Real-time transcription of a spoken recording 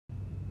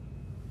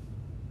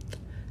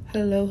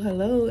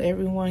Hello,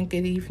 everyone.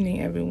 Good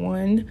evening,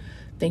 everyone.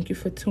 Thank you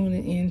for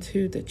tuning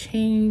into the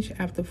Change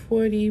After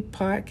 40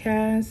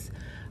 podcast.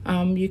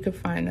 You can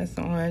find us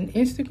on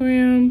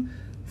Instagram,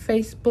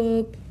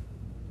 Facebook,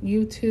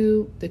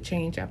 YouTube, the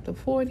Change After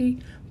 40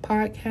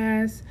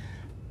 podcast.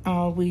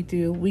 We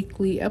do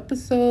weekly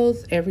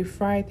episodes every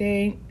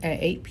Friday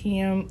at 8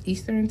 p.m.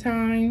 Eastern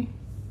Time.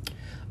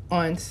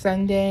 On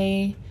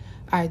Sunday,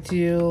 I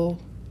do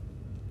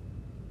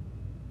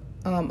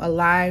a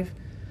live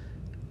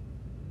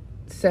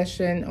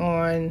session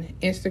on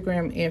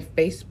Instagram and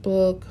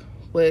Facebook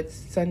with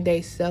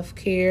Sunday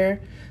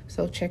self-care.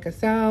 So check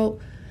us out.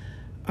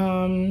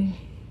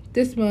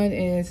 This month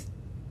is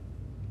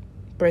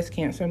breast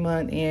cancer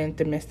month and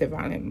domestic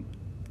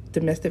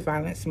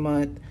violence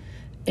month.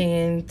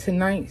 And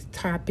tonight's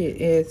topic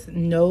is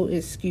no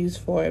excuse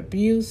for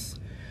abuse.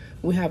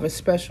 We have a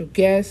special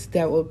guest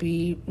that will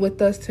be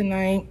with us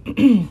tonight.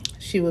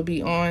 She will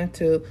be on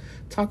to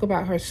talk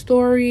about her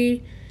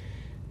story,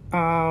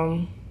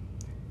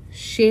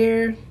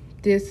 share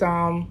this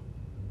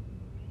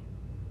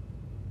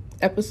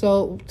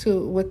episode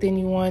with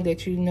anyone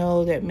that you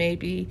know that may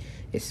be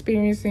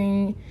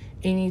experiencing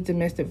any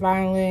domestic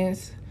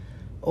violence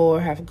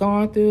or have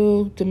gone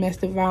through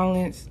domestic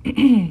violence.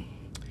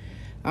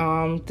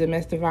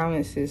 Domestic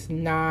violence is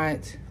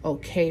not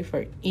okay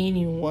for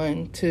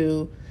anyone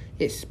to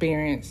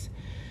experience.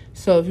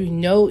 So if you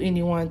know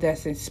anyone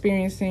that's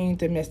experiencing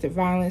domestic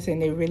violence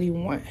and they really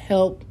want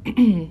help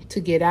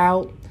to get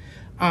out,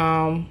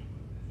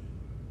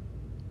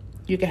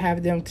 you can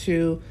have them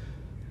to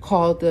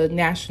call the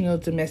National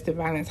Domestic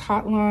Violence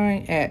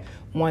Hotline at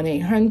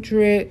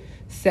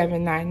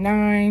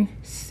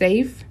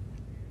 1-800-799-SAFE.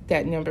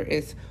 That number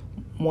is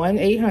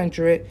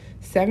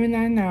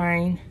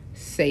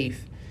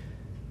 1-800-799-SAFE.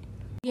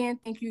 Again,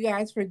 thank you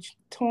guys for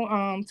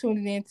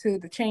tuning in to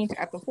the Change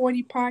After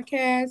 40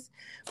 podcast.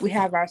 We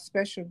have our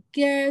special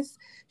guest.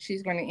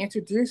 She's going to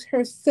introduce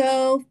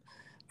herself.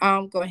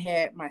 Go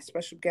ahead, my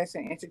special guest,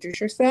 and introduce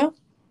yourself.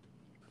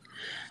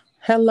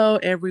 Hello,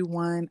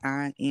 everyone.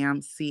 I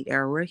am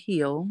Ciarra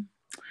Hill.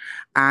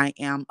 I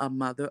am a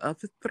mother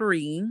of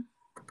three.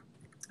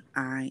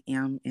 I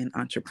am an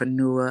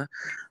entrepreneur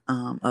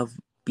of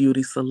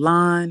beauty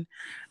salon.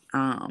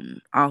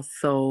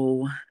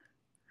 Also,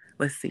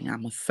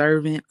 I'm a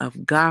servant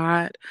of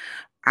God.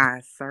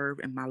 I serve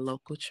in my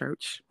local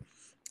church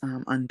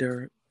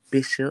under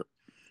Bishop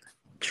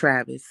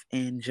Travis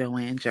and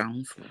Joanne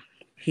Jones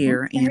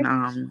here in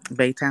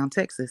Baytown,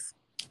 Texas.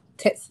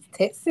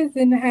 Texas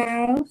in the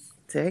house.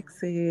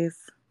 Texas.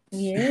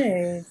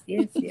 Yes.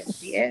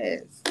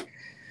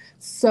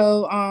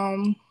 So,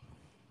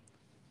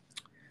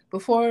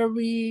 before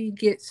we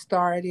get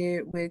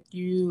started with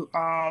you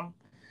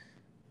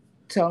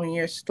telling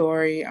your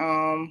story,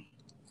 I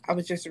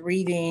was just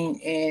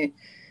reading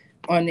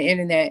on the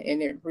internet,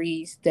 and it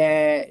reads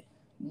that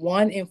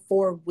 1 in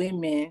 4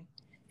 women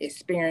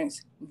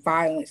experience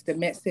violence,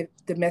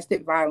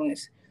 domestic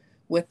violence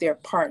with their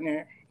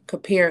partner,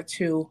 compared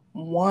to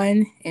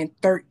 1 in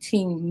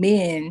 13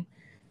 men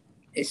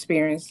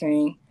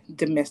experiencing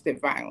domestic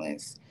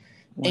violence.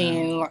 Wow.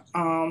 And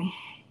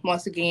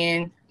once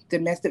again,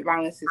 domestic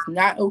violence is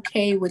not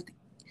okay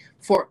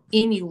for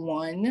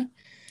anyone.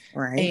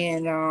 Right.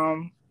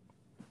 And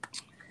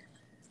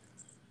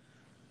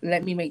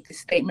let me make this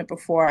statement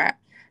before I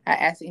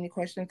ask any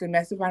questions.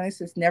 Domestic violence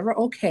is never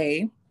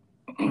okay.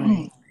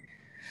 Right.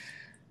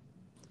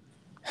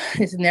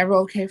 It's never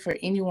okay for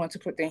anyone to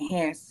put their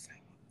hands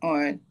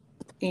on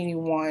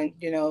anyone.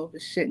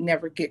 It should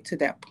never get to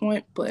that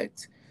point.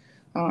 But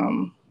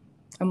I'm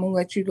going to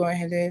let you go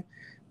ahead and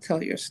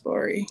tell your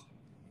story.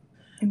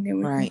 And then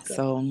right.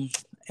 So,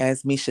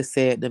 as Misha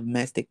said,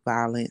 domestic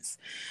violence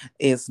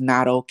is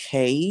not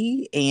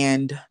okay.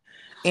 And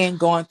in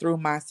going through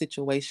my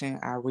situation,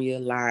 I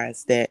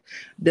realized that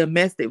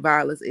domestic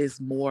violence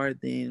is more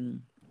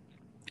than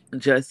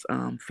just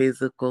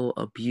physical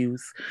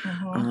abuse.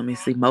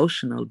 It's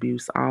emotional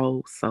abuse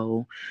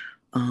also.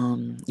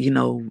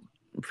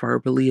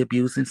 Verbally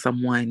abusing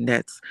someone,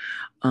 that's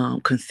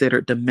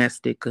considered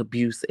domestic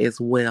abuse as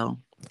well.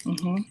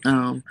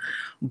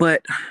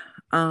 But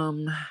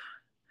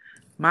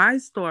my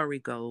story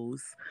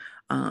goes,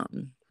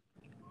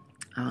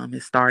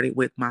 it started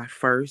with my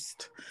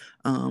first,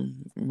 a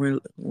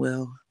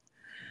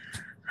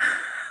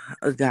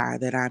guy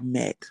that I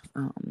met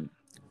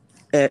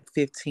at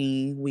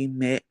 15. We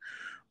met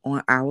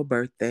on our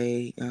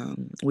birthday.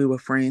 We were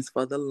friends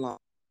for the long,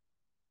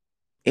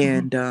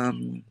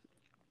 and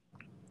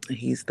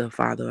he's the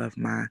father of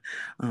my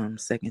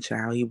second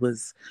child. He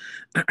was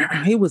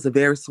he was a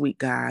very sweet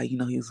guy. He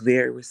was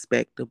very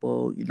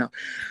respectable.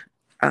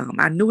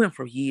 I knew him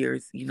for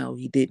years. He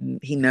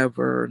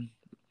never,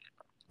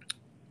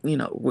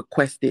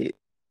 requested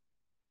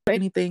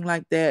anything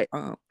like that.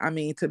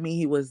 To me,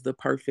 he was the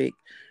perfect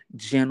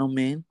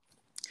gentleman.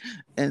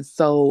 And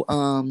so,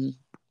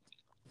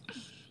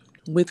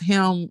 with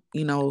him,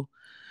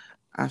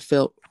 I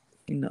felt,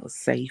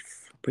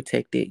 safe.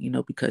 protected,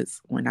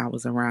 because when I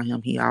was around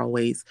him, he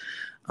always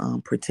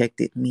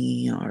protected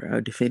me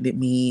or defended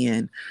me,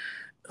 and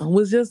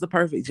was just the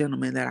perfect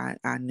gentleman that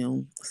I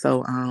knew.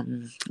 So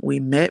we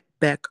met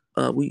back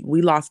up.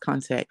 We lost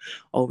contact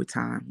over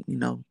time,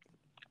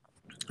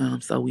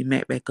 so we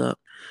met back up.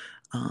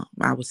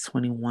 I was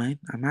 21.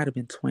 I might have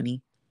been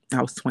 20.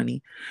 I was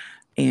 20.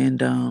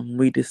 And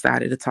we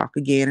decided to talk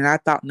again. And I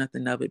thought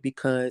nothing of it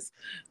because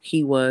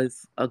he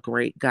was a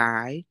great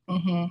guy.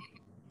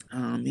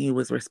 Mm-hmm. He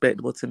was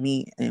respectable to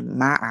me in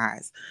my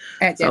eyes.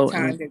 At that So,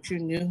 time and that you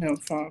knew him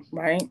from,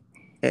 right?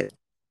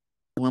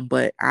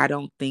 but I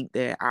don't think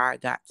that I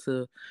got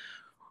to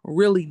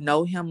really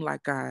know him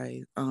like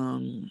I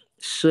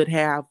should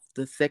have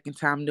the second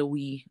time that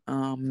we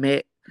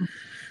met,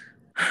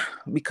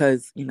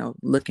 because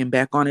looking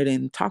back on it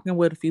and talking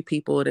with a few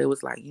people, it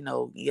was like,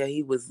 yeah,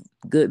 he was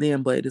good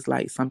then, but it's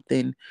like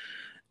something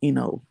you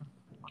know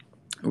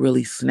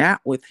really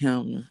snapped with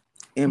him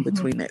in Mm-hmm.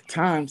 between that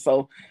time.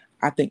 So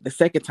I think the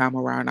second time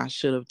around I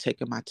should have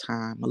taken my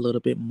time a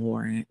little bit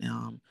more,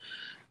 and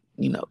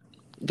you know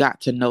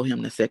got to know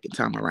him the second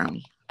time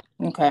around.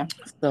 Okay.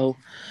 So,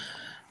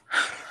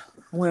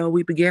 well,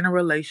 we began a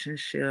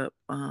relationship.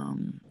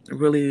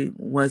 Really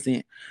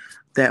wasn't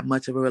that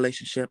much of a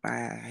relationship. I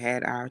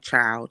had our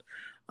child,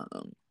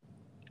 um,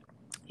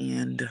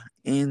 and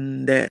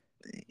in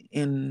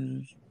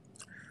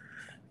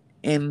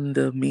in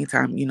the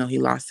meantime, he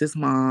lost his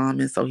mom,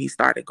 and so he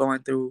started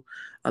going through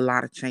a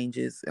lot of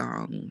changes,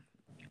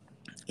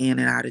 in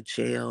and out of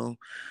jail,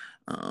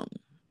 um,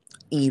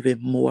 even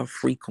more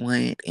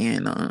frequent,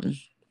 and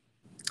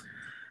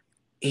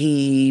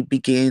he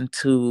began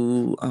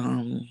to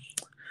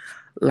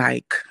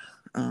like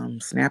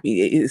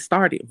snappy. It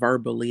started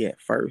verbally at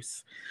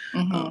first.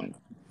 Mm-hmm. Um,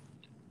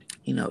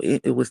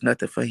 it was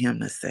nothing for him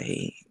to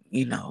say,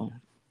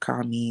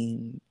 call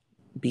me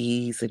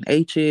B's and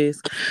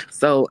H's.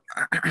 So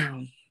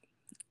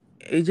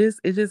it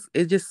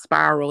just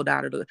spiraled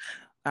out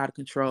of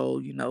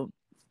control.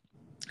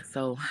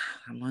 So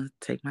I'm gonna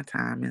take my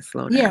time and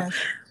slow down. Yes.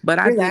 But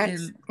I Relax.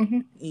 didn't. Mm-hmm.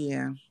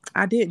 Yeah,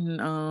 I didn't.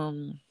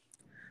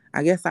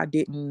 I guess I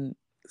didn't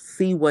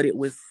see what it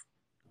was.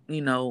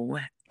 You know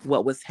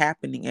what was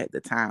happening at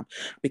the time,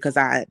 because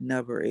I had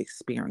never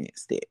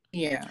experienced it.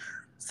 Yeah.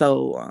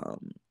 So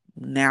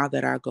now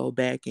that I go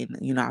back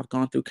and I've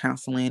gone through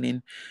counseling,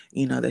 and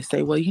they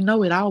say, well,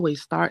 it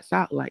always starts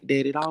out like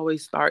that. It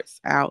always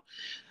starts out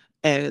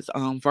as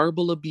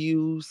verbal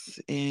abuse,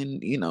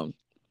 and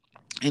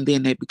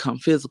then they become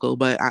physical.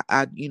 But I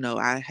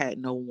had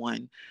no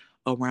one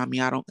around me.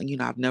 I don't,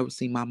 I've never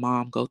seen my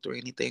mom go through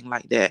anything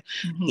like that.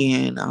 Mm-hmm.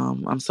 And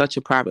I'm such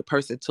a private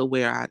person to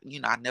where I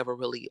never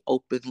really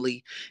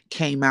openly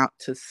came out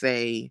to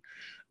say,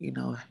 you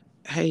know,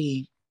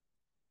 hey,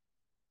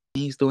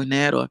 he's doing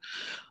that, or what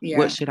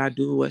Yeah. should I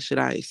do? What should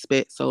I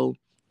expect? So,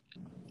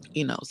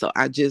 so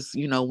I just,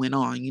 went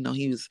on.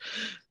 He was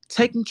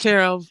taking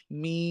care of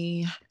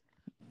me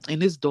and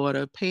his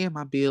daughter, paying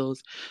my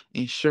bills,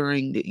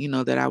 ensuring that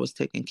that I was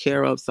taken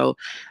care of. So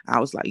I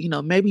was like,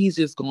 maybe he's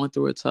just going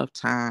through a tough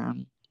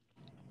time,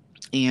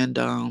 and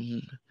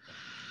I'll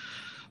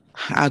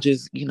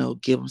just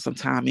give him some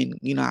time,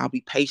 and I'll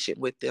be patient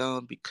with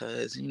them,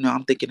 because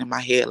I'm thinking in my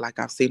head, like,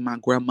 I've seen my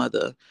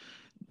grandmother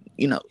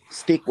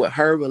stick with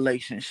her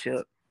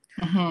relationship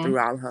Mm-hmm.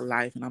 throughout her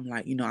life, and I'm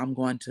like, I'm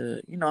going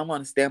to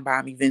stand by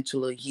him.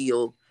 Eventually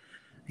he'll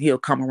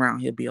come around,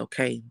 he'll be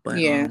okay. But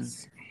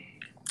Yes.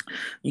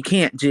 you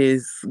can't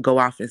just go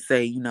off and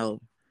say,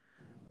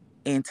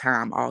 in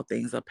time all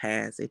things are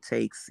past. It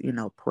takes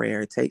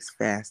prayer, it takes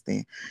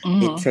fasting, it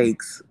Mm-hmm.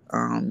 takes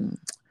um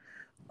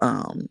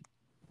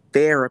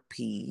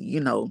therapy,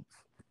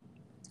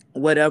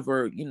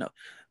 whatever.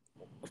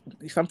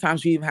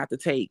 Sometimes you even have to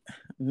take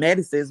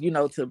medicines,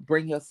 to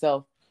bring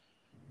yourself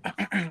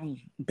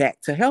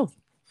back to health.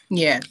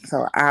 Yes.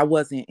 So I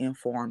wasn't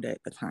informed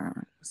at the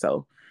time,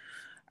 so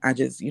I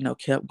just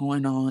kept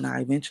going on. I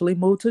eventually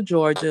moved to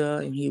Georgia,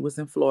 and he was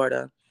in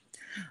Florida.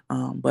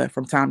 But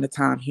from time to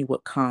time he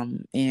would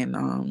come, and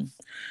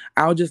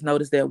I would just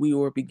notice that we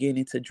were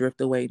beginning to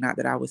drift away. Not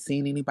that I was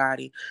seeing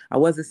anybody. I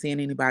wasn't seeing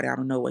anybody. I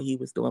don't know what he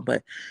was doing.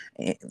 But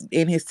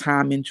in his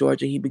time in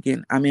Georgia,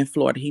 I'm in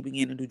Florida, he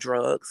began to do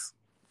drugs,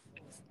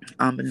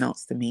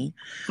 unbeknownst to me,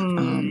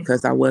 Mm.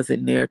 because I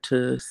wasn't there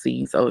to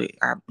see. So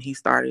he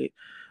started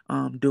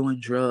doing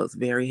drugs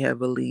very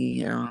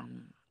heavily.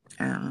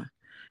 Uh,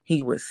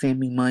 he would send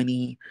me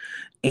money,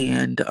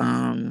 and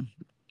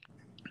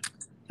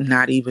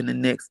not even the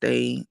next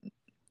day,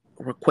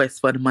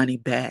 request for the money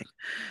back.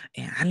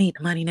 And I need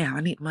the money now.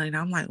 I need the money now.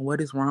 I'm like, what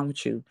is wrong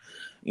with you?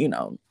 You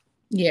know,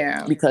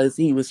 Yeah. because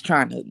he was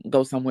trying to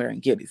go somewhere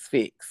and get his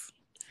fix.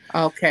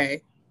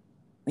 Okay.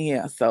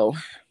 Yeah, so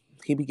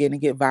he began to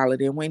get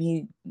violent. And when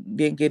he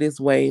didn't get his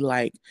way,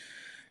 like,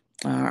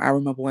 I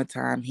remember one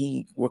time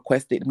he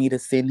requested me to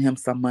send him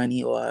some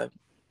money or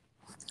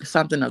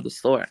something of the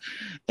sort.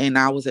 And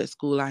I was at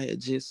school. I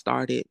had just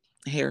started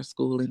hair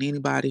school. And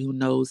anybody who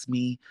knows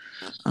me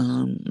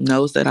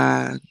knows that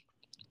I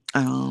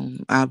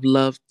I've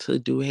loved to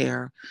do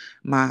hair.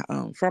 My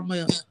from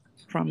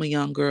a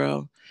young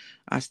girl,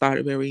 I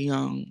started very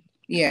young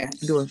Yes.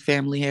 doing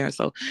family hair.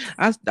 So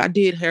I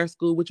did hair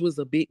school, which was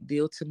a big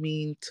deal to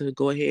me to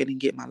go ahead and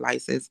get my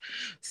license.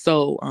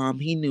 So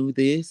he knew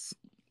this,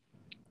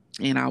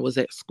 and I was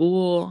at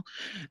school,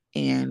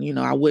 and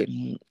I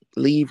wouldn't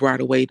leave right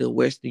away to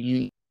Western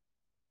Union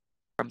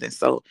something.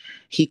 So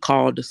he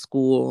called the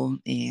school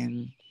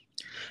and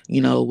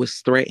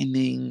was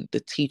threatening the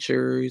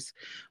teachers.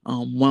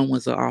 One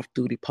was an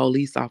off-duty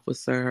police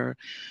officer,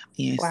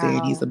 and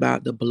saying he's Wow.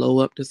 about to blow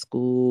up the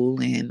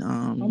school, and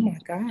Oh my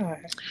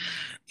God.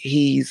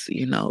 he's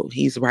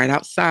right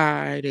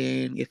outside,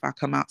 and if I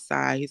come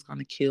outside, he's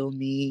gonna kill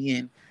me.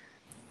 And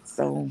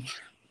so,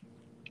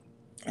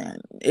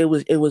 and it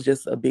was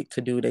just a big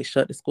to do. They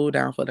shut the school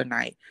down for the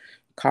night,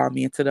 called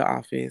me into the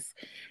office,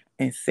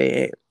 and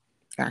said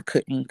I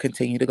couldn't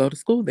continue to go to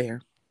school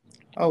there.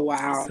 Oh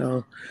wow.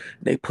 So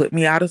they put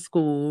me out of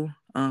school.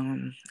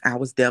 I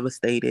was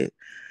devastated.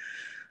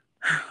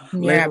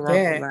 Yeah, I Later on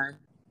in bet. life,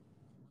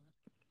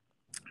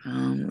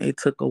 it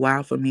took a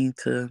while for me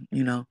to,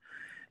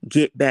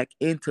 get back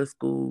into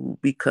school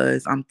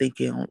because I'm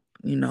thinking,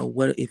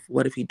 what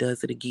if he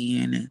does it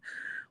again, and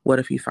what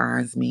if he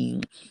finds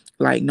me?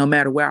 Like no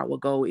matter where I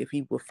would go, if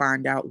he would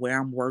find out where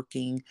I'm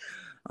working,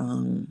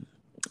 um,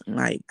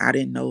 like I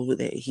didn't know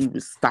that he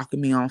was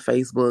stalking me on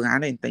Facebook. I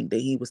didn't think that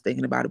he was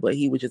thinking about it, but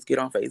he would just get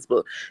on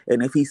Facebook,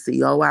 and if he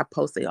see, oh, I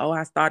posted, oh,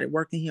 I started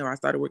working here, I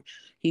started work,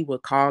 he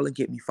would call and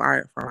get me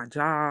fired from my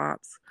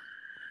jobs.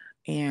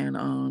 And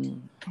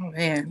Oh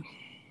man.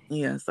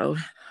 yeah, so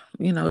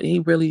he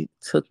really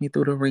took me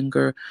through the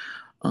ringer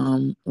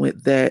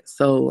with that.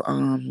 So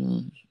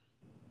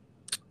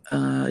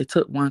it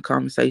took one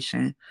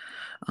conversation.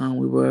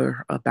 We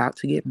were about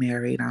to get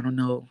married. I don't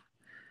know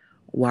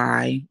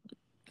why,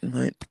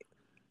 but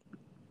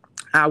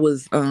I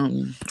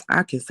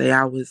can say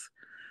I was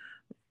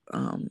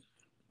um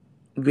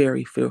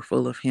very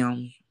fearful of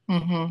him,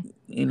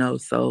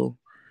 Mhm. so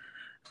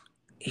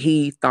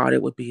he thought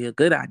it would be a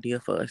good idea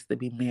for us to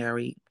be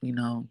married.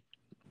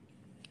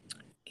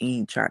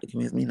 He tried to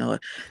convince me,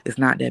 it's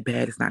not that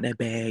bad, it's not that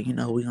bad,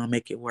 we're gonna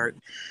make it work.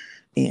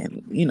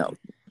 And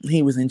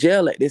he was in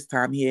jail at this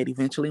time. He had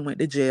eventually went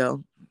to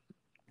jail.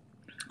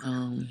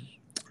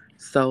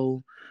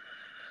 So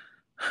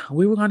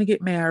we were gonna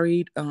get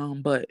married,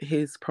 but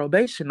his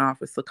probation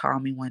officer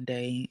called me one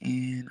day,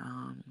 and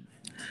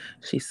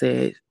she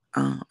said,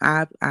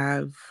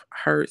 I've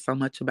heard so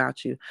much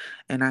about you,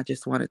 and I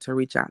just wanted to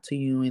reach out to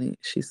you. And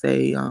she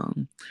said,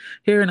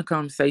 here in a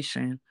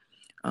conversation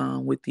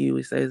with you,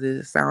 it says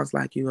it sounds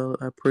like you're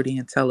a pretty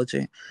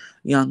intelligent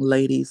young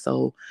lady.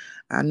 So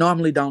I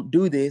normally don't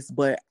do this,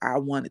 but I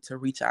wanted to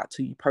reach out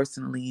to you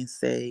personally and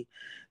say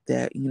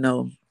that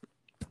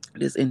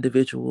this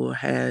individual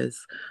has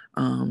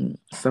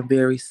some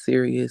very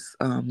serious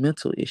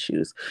mental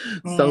issues.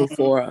 So Mm.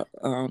 for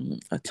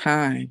a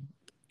time,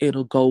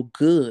 it'll go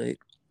good.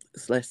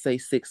 Let's say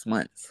 6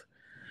 months,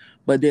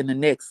 but then the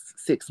next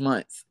 6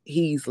 months,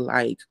 he's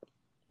like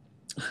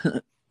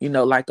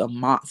a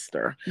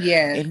monster.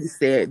 And he Yes.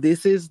 said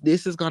this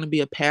is going to be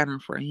a pattern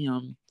for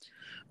him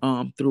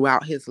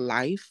throughout his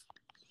life.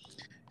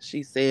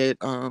 She said,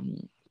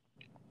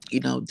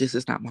 this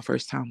is not my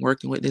first time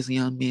working with this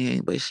young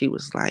man, but she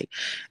was like,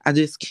 I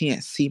just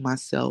can't see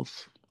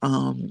myself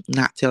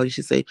not telling you.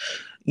 She said,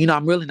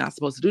 I'm really not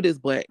supposed to do this,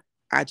 but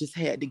I just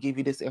had to give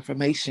you this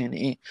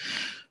information.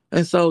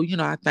 And so,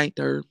 I thanked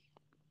her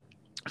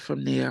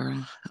from there.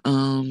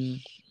 Um,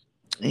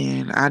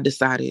 and I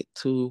decided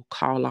to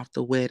call off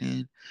the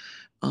wedding.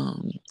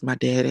 My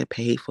dad had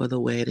paid for the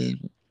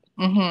wedding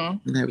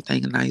Mhm. and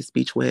everything, a nice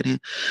beach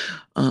wedding.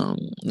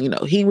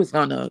 He was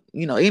gonna,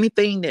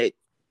 anything that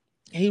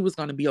he was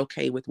going to be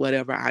okay with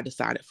whatever I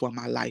decided for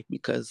my life,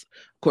 because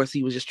of course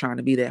he was just trying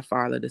to be that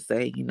father to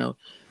say, she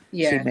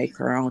Yes. make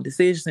her own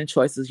decisions and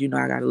choices.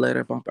 I got to let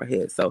her bump her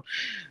head. So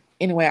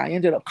anyway, I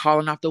ended up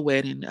calling off the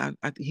wedding. I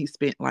think he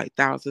spent like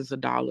thousands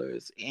of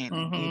dollars, and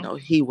Mhm.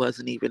 he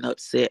wasn't even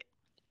upset.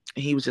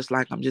 He was just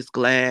like, I'm just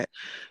glad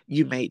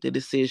you made the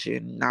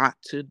decision not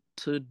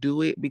to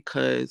do it,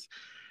 because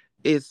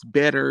it's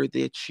better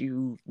that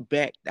you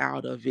backed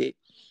out of it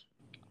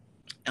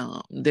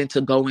than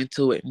to go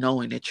into it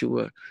knowing that you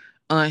were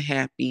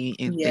unhappy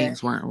and Yeah.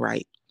 things weren't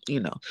right. You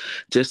know,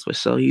 just for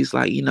so he's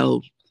like,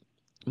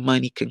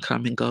 money can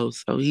come and go.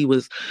 So he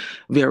was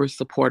very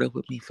supportive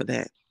with me for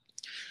that.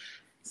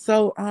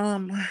 So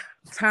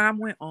time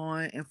went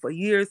on, and for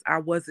years I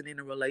wasn't in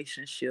a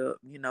relationship,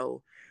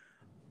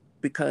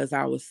 because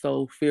I was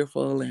so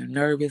fearful and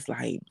nervous,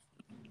 like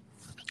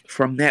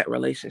from that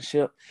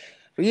relationship.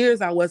 For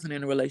years I wasn't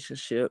in a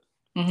relationship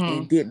and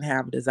Mhm. didn't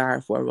have a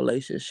desire for a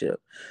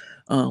relationship,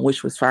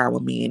 which was fine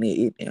with me. And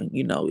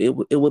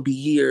it would be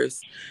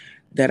years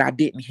that I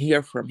didn't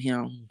hear from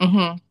him,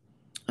 Mhm.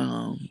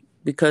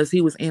 because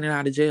he was in and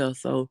out of jail.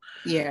 So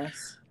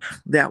Yes.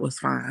 that was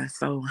fine.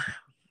 So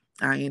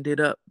I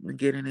ended up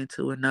getting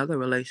into another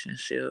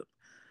relationship,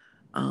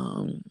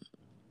 um,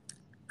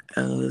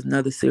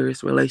 another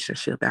serious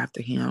relationship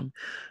after him.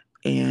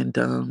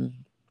 and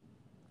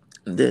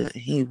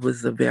he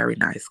was a very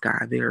nice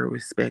guy, very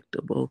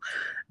respectable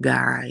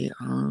guy.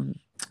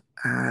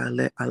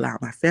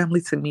 Allowed my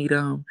family to meet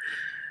him.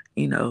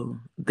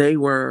 They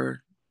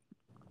were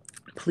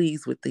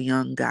pleased with the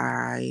young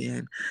guy,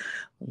 and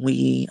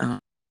we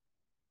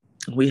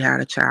had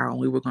a child.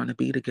 We were going to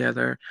be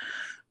together.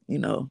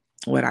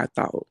 What I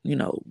thought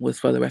was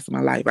for the rest of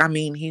my life. I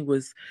mean, he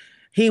was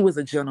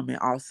a gentleman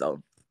also.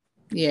 um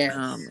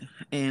Yes.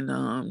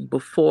 and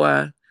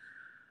before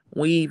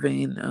we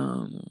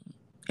even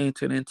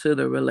entered into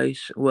the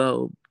relation,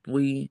 well,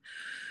 we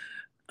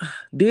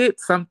did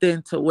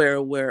something to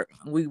where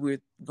we were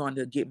going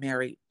to get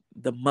married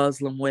the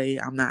Muslim way.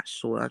 I'm not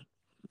sure,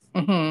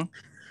 Mm-hmm.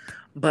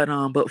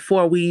 but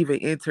before we even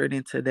entered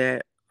into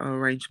that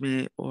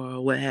arrangement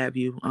or what have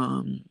you,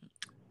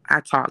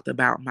 I talked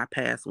about my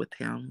past with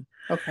him,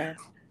 Okay.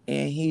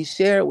 and he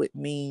shared with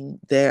me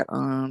that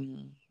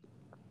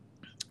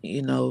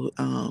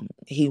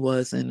he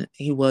was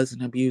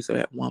an abuser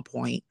at one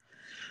point,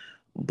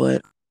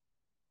 but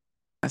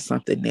that's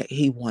something that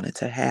he wanted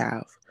to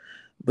have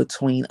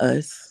between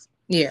us.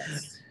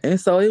 Yes. And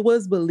so it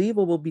was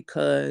believable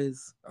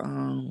because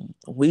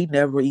we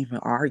never even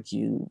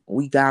argued.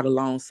 We got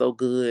along so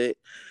good.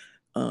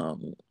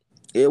 Um,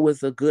 it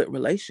was a good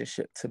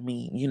relationship to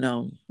me.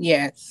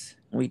 Yes.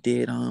 We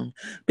did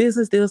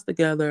business deals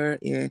together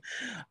and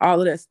all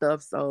of that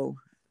stuff. So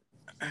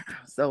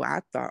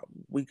I thought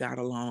we got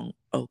along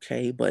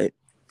okay, but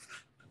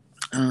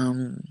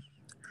um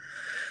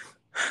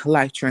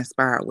life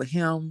transpired with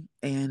him,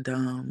 and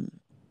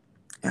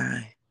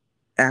I,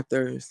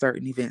 after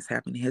certain events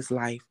happened in his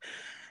life,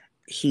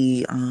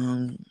 he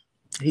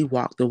he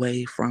walked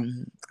away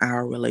from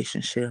our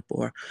relationship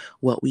or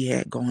what we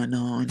had going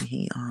on.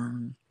 He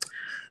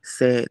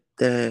said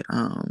that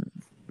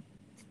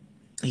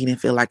he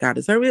didn't feel like I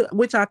deserved it,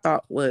 which I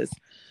thought was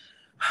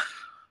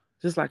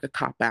just like a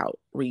cop out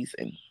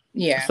reason.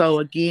 Yeah. So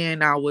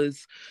again, I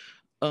was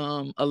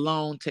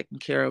alone taking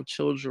care of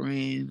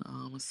children,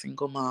 a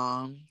single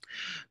mom.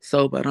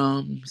 So but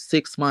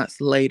 6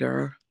 months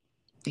later,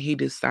 he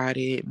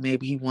decided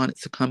maybe he wanted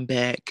to come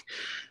back.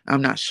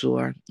 I'm not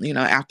sure.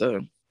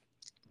 After,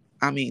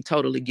 I mean,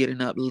 totally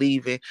getting up,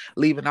 leaving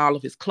all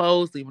of his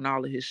clothes, leaving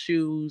all of his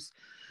shoes.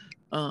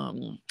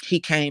 He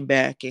came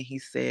back and he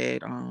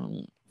said,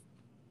 I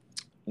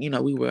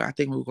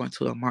think we were going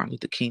to a Martin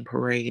Luther King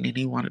parade, and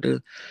he wanted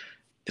to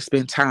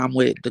spend time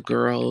with the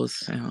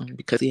girls,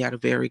 because he had a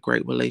very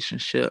great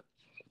relationship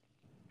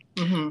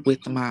Mm-hmm.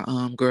 with my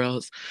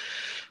girls.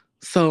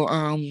 So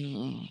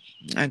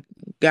I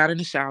got in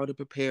the shower to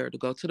prepare to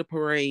go to the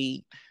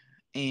parade,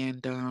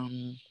 and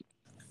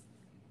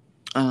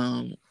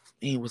um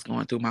he was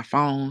going through my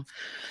phone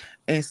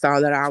and saw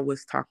that I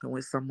was talking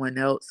with someone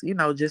else,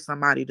 just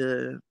somebody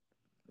to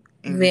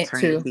Vent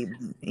entertain, too. keep,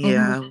 Mm-hmm.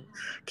 yeah,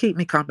 keep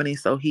me company.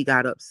 So he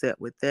got upset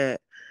with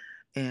that.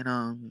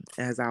 And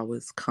as I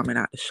was coming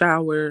out the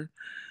shower,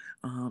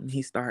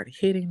 he started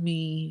hitting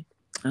me,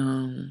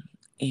 um,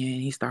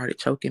 and he started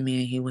choking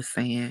me, and he was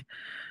saying,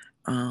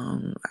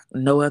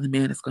 no other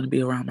man is going to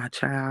be around my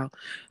child.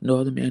 No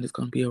other man is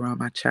going to be around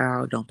my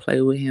child. Don't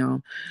play with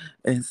him.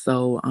 And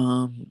so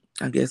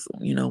I guess,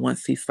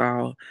 once he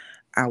saw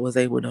I was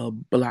able to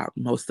block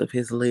most of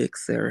his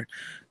licks or,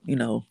 you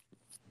know,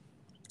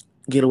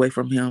 get away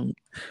from him,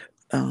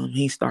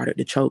 he started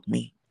to choke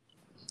me.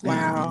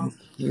 Wow.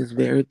 He's a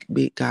very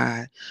big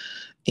guy.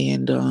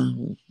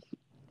 And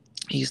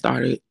he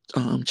started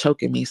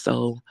choking me.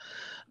 So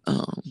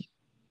um,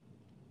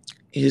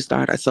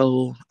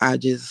 so I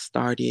just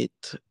started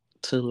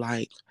to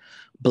like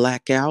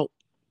black out,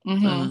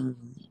 Mm-hmm.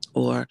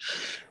 or,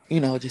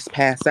 just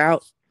pass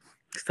out.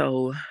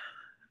 So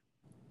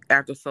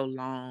after so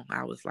long,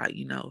 I was like,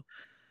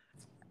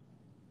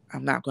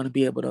 I'm not going to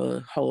be able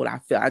to hold.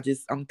 I'm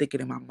thinking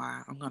in my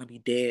mind, I'm going to be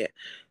dead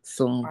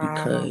soon Wow.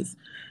 because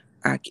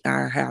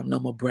I have no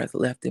more breath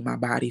left in my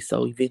body.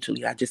 So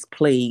eventually I just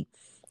played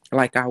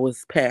like I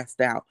was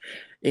passed out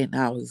and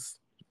I was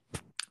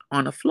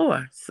on the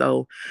floor.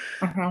 So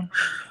Uh-huh.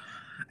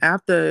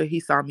 after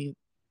he saw me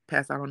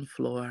pass out on the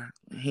floor,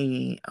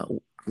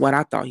 what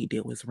I thought he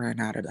did was run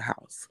out of the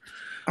house.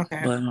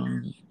 Okay. But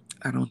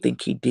I don't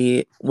think he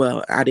did.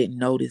 Well, I didn't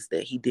notice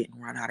that he didn't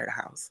run out of the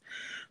house.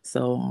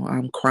 So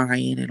I'm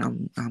crying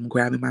and I'm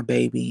grabbing my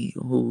baby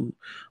who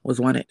was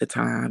one at the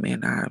time,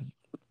 and I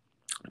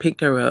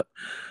picked her up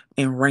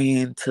and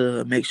ran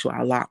to make sure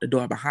I locked the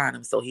door behind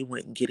him so he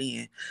wouldn't get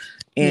in,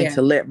 and Yeah.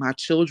 to let my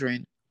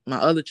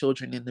other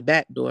children in the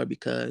back door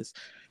because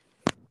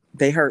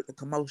they heard the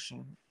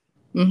commotion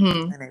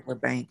Mm-hmm. and they were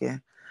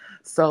banging.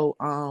 So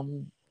uh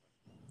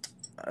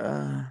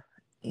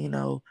you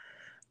know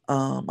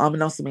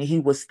unbeknownst to me, he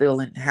was still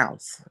in the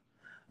house.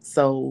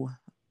 So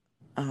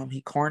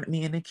he cornered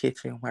me in the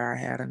kitchen where I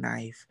had a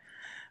knife,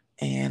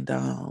 and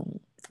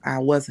I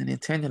wasn't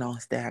intending on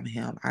stabbing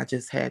him. I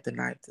just had the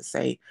knife to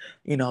say,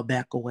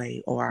 back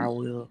away,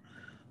 or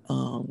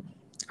um,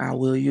 I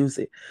will use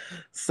it.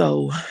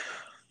 So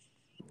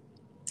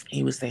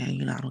he was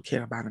saying, I don't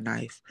care about a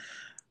knife.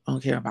 I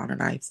don't care about a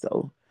knife.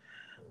 So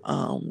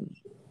Um,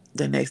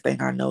 the next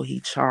thing I know, he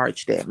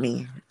charged at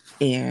me,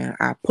 and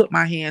I put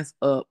my hands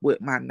up with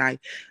my knife,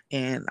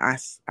 and I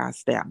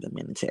stabbed him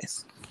in the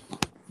chest.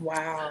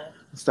 Wow.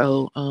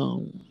 So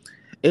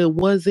it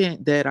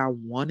wasn't that I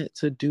wanted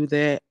to do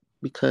that,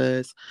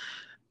 because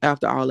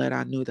after all that,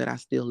 I knew that I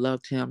still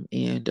loved him,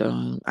 and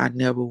I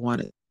never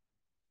wanted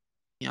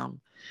him.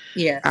 I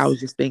Yes. was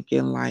just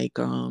thinking, like,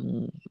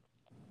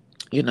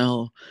 you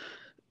know,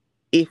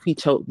 if he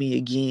choked me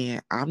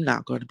again, I'm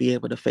not going to be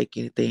able to fake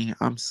anything.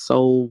 I'm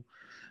so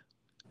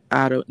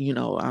out of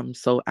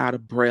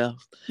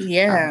breath.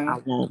 Yeah. I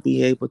won't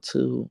be able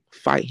to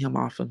fight him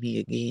off of me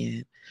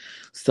again.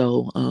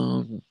 So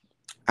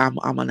I'm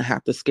gonna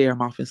have to scare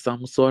him off in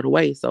some sort of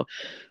way. So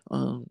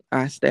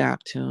I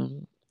stabbed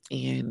him,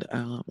 and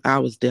I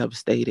was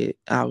devastated.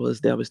 I was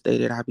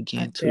devastated. I I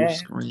began to bet.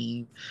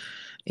 scream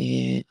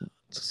and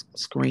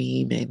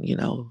scream, and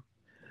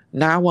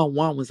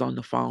 911 was on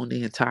the phone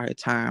the entire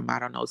time. I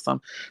don't know,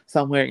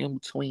 somewhere in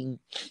between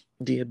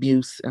the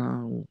abuse.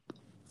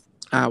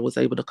 I was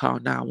able to call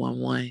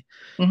 911,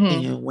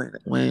 Mm-hmm. and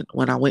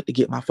when I went to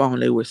get my phone,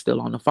 they were still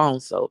on the phone,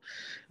 so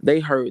they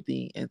heard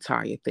the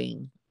entire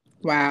thing.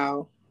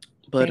 Wow.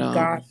 But Thank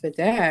God for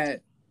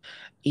that.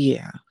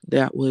 yeah,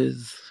 that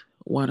was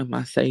one of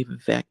my saving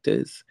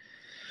factors.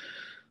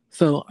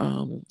 So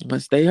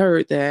once they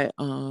heard that,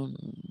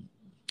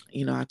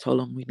 I told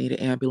them we need an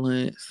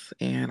ambulance,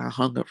 and I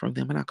hung up from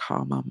them, and I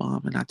called my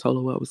mom, and I told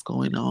her what was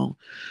going on,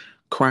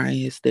 crying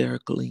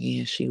hysterically,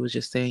 and she was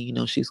just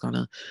saying, she's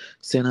gonna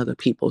send other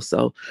people.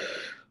 So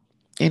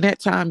in that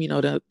time,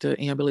 the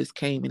ambulance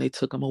came, and they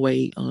took him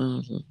away.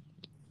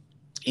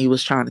 He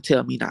was trying to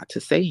tell me not to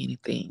say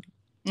anything.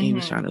 He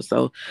was Mm-hmm. trying to,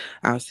 so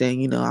I was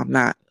saying, I'm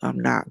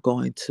not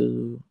going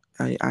to.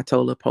 I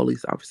told the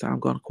police officer, I'm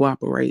going to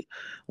cooperate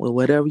with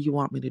whatever you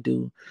want me to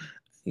do.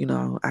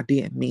 I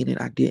didn't mean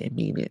it. I didn't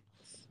mean it.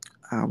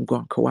 I'm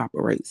going to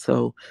cooperate.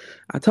 So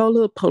I told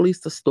the police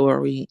the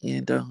story,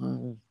 and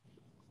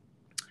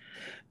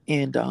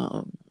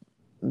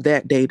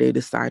that day they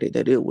decided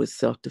that it was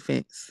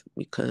self-defense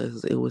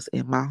because it was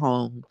in my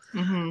home.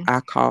 Mm-hmm. I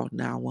called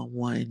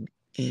 911,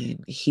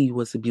 and he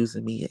was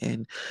abusing me,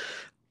 and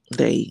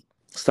they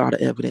saw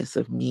the evidence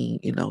of me,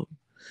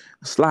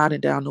 sliding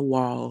down the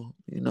wall,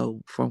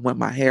 from when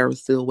my hair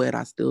was still wet.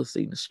 I still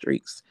see the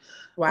streaks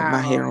of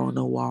my hair Wow. on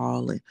the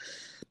wall and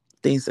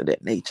things of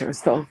that nature.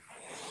 So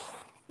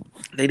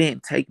they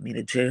didn't take me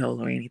to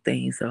jail or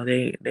anything. So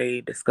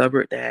they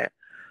discovered that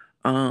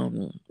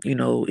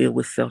it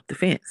was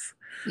self-defense.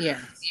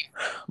 Yes.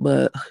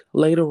 But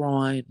later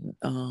on,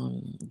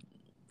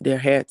 there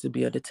had to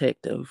be a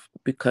detective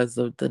because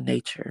of the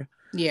nature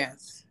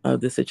Yes.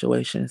 of the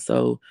situation.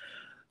 So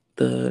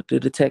the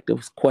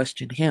detectives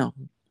questioned him,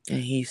 and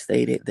he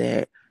stated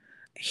that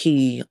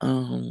he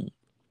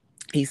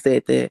he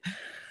said that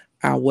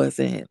I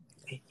wasn't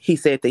he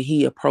said that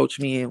he approached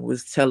me and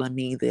was telling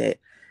me that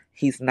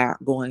he's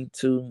not going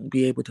to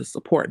be able to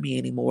support me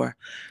anymore.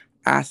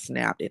 I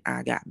snapped, and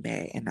I got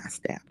mad, and I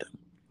stabbed him.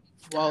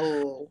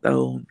 Whoa.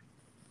 So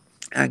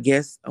I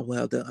guess, I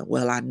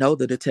know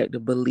the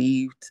detective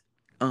believed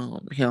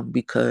him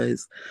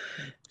because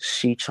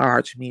she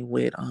charged me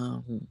with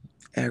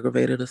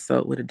aggravated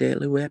assault with a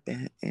deadly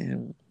weapon,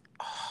 and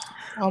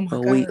Oh my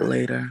a week God.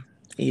 later,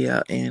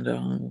 yeah, and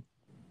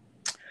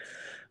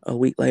a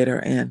week later,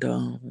 and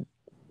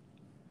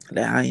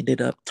that I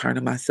ended up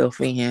turning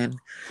myself in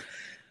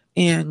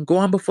and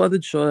going before the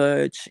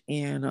judge,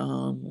 and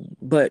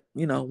but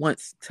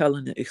once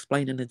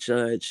explaining the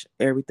judge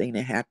everything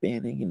that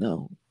happened, and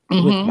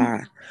with Mm-hmm.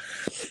 my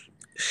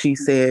she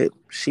said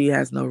she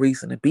has no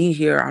reason to be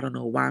here. I don't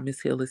know why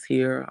Miss Hill is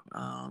here.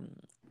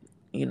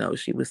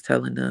 She was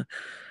telling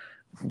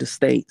the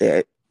state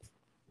that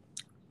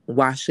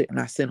why shouldn't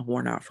I send a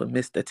warrant out for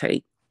Mr.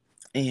 Tate,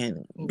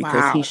 and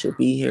because he Wow. should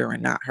be here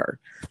and not her.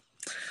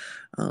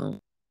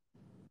 um,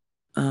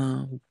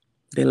 um,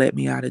 they let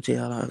me out of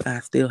jail. I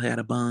still had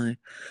a bond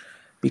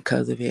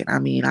because of it. I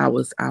mean, I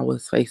was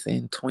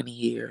facing 20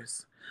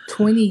 years.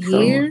 20 So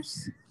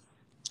years?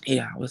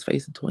 yeah, I was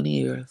facing 20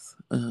 years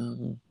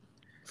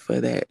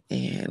for that,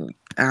 and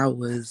I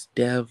was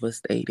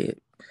devastated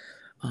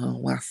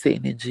while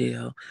sitting in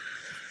jail,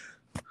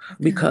 I can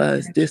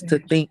because just to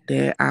imagine. think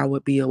that I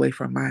would be away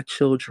from my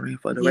children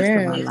for the rest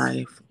of my Yes.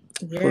 life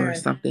for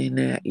Yes. something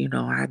that you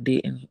know I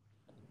didn't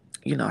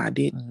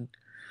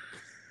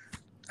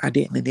I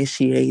didn't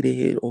initiate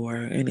it, or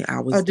any. I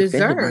A was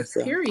defending deserve,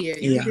 myself. period.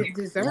 You Yeah, didn't I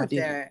deserve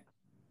didn't. that.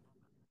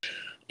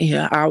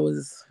 Yeah,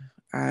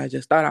 I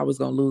just thought I was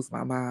gonna lose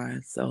my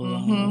mind. So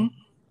Mm-hmm.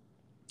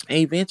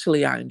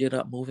 eventually, I ended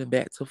up moving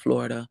back to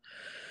Florida.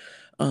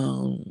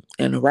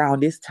 And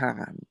around this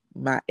time,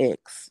 my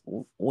ex,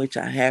 which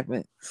I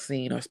haven't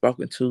seen or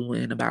spoken to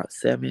in about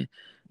 7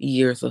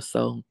 years or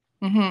so,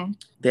 Mm-hmm.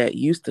 that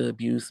used to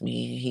abuse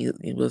me, he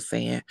was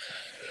saying,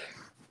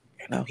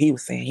 he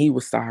was saying he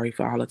was sorry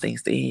for all the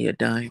things that he had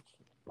done,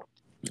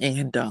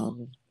 and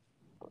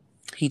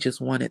He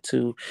just wanted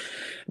to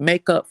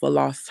make up for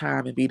lost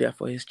time and be there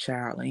for his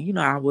child. And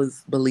I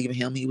was believing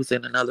him. He was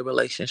in another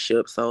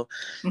relationship, so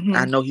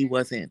I Mhm. know he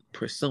wasn't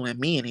pursuing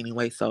me in any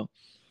way. So I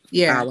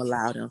Yeah.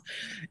 allowed him.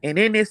 And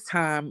then this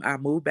time, I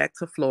moved back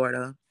to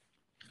Florida,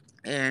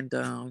 and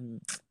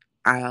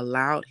I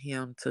allowed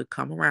him to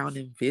come around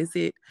and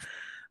visit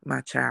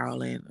my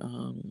child. And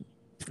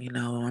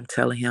I'm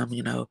telling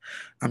him,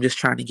 I'm just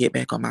trying to get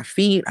back on my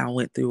feet. I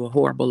went through a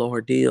horrible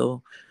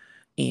ordeal,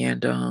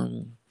 and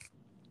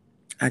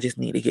I just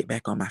need to get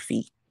back on my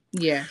feet.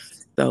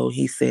 Yes. So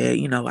he said,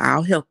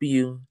 I'll help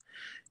you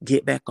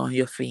get back on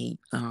your feet.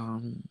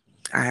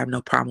 I have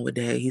no problem with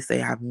that. He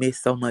said, I've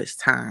missed so much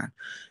time.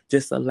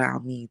 Just allow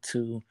me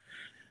to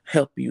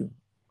help you.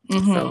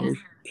 Mhm. So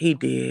he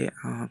did.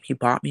 He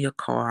bought me a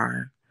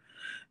car,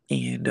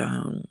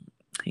 and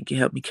he can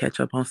help me catch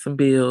up on some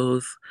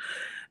bills.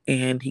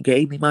 And he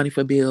gave me money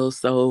for bills.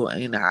 So,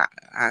 and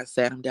I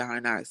sat him down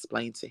and I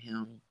explained to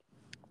him,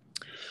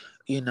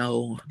 you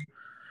know,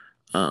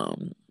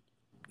 um,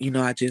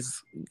 I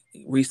just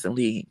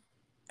recently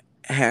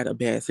had a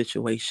bad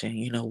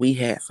situation. We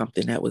had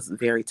something that was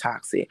very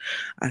toxic.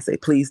 I say,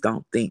 please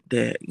don't think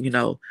that,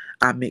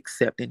 I'm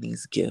accepting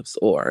these gifts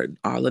or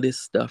all of this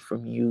stuff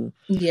from you,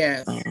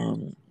 Yes.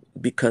 um,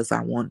 because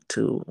I want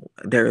to.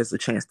 There is a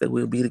chance that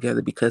we'll be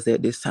together, because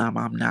at this time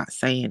I'm not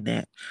saying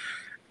that,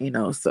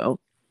 so.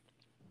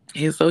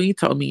 And so he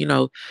told me,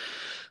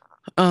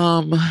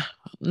 um,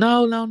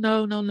 no, no,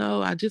 no, no,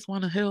 no. I just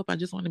want to help. I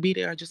just want to be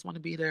there. I just want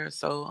to be there.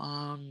 So,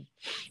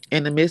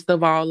 in the midst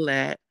of all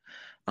that,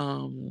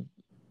 um,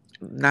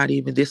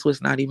 this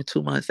was not even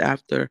 2 months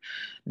after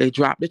they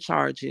dropped the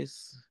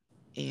charges,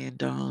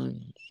 and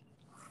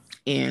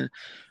and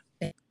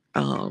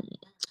um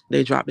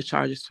they dropped the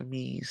charges for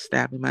me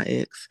stabbing my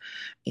ex,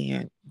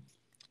 and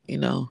you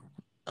know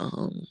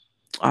um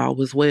all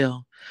was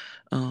well.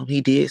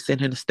 He did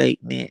send in a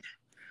statement,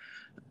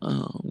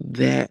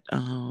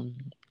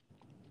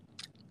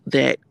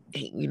 that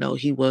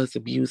he was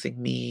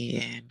abusing me,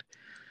 and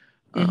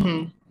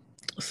Mhm. um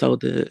so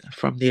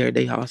from there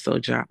they also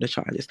dropped the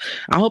charges.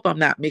 I hope I'm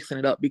not mixing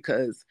it up,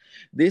 because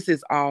this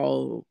is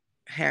all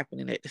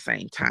happening at the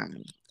same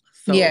time.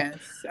 So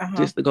Yes. Uh huh.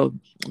 just to go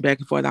back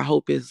and forth, I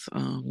hope It's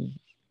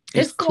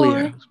it's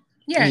clear. flowing.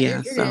 Yeah,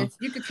 Yeah. it So is.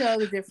 You could tell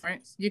the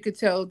difference. You could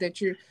tell that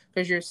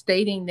because you're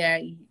stating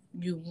that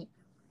you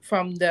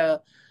from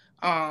the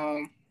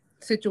um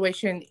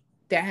situation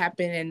that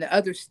happened in the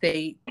other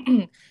state,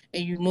 and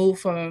you move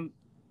from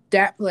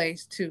that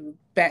place to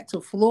back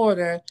to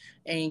Florida,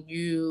 and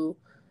you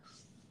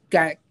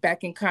got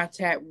back in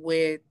contact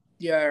with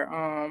your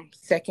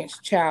second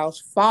child's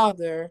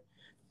father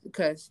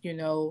because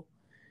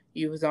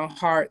you was on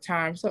hard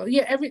times. So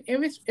yeah,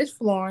 it's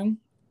flowing.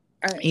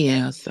 I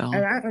yeah. So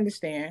and I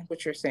understand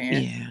what you're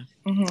saying. yeah.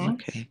 Mm-hmm.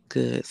 Okay.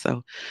 Good.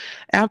 So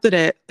after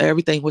that,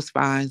 everything was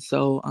fine.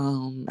 So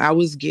I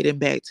was getting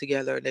back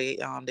together. They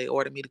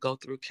ordered me to go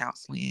through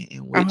counseling,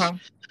 in which Uh-huh.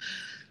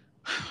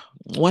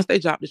 once they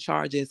dropped the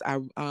charges, I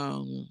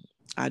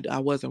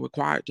wasn't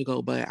required to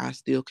go, but I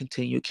still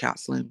continued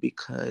counseling,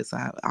 because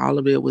all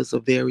of it was a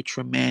very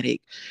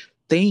traumatic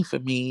thing for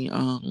me.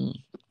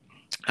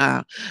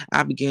 I,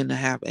 I began to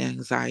have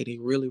anxiety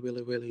really,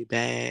 really, really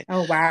bad.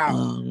 Oh wow.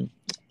 Um,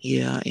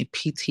 yeah, and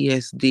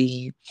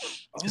PTSD.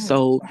 Oh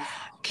So wow.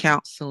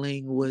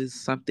 counseling was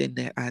something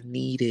that I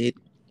needed,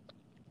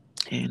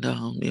 and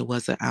it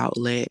was an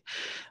outlet.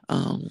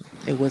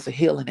 It was a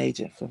healing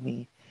agent for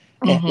me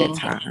at that Mm-hmm.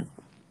 time.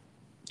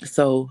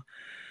 So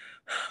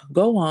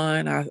go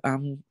on.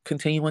 I'm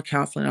continuing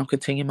counseling. I'm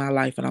continuing my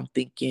life, and I'm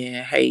thinking,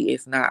 hey,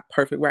 it's not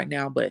perfect right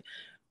now, but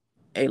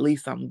at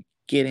least I'm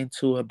getting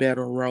to a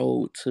better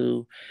road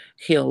to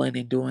healing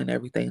and doing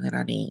everything that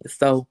I need.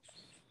 So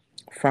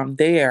from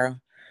there,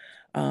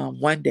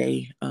 one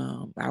day,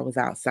 I was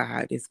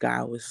outside. This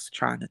guy was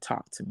trying to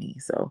talk to me.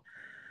 So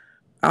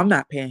I'm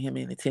not paying him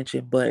any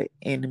attention. But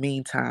in the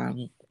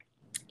meantime,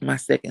 my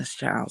second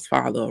child's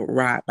father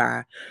arrived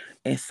by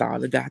and saw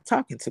the guy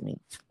talking to me.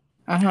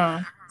 Uh-huh.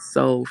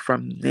 So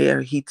from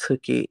there, he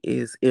took it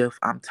as if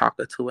I'm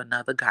talking to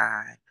another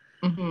guy,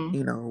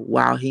 Mm-hmm.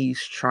 while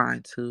he's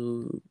trying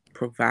to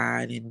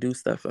provide and do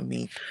stuff for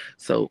me.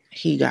 So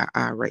he got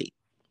irate.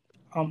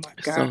 Oh my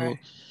God. So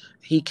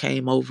he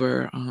came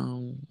over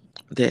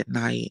that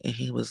night, and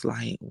he was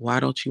like, why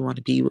don't you want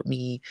to be with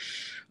me?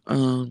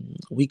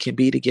 We can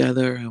be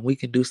together and we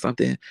can do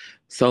something.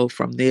 So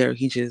from there,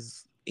 he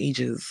just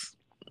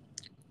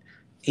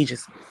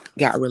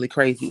got really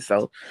crazy.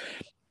 So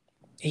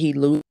he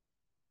loses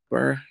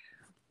her,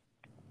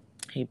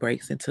 he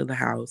breaks into the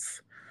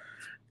house,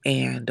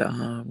 and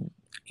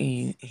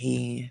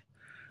he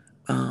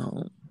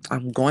um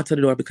I'm going to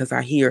the door because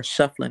I hear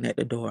shuffling at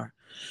the door.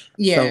 So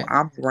Yeah.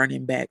 I'm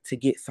running back to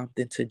get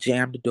something to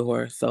jam the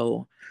door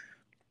so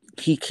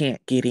he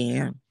can't get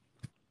in.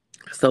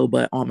 So,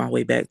 but on my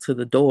way back to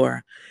the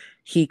door,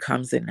 he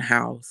comes in the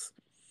house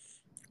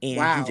and he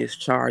Wow.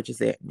 just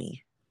charges at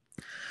me.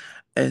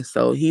 And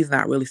so he's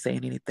not really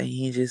saying anything.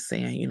 He's just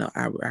saying,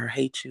 I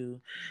hate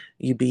you,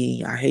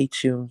 I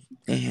hate you.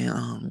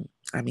 And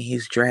I mean,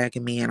 he's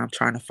dragging me and I'm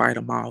trying to fight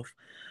him off.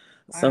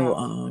 So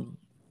Wow.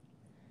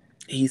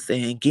 he's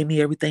saying, "Give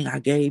me everything I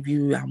gave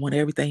you. I want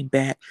everything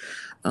back.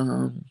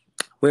 Um,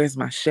 where's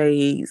my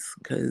shades?"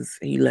 Because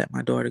he let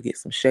my daughter get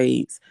some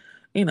shades.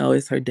 You know,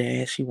 it's her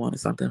dad. She wanted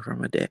something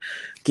from her dad.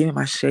 Give me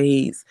my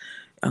shades.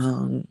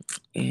 Um,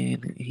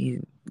 and he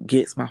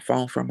gets my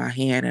phone from my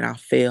hand, and I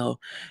fell.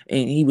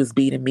 And he was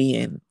beating me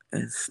and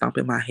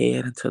stomping my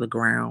head into the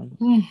ground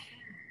Mm,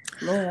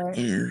 Lord.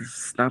 and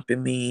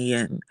stomping me.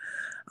 And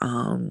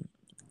um,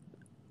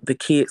 the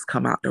kids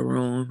come out the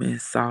room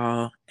and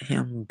saw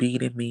him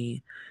beating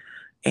me.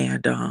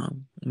 And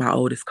my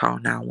oldest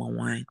called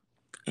 911.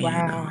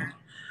 And Wow.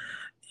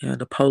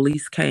 the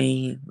police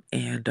came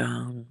and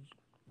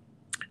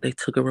they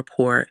took a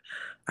report.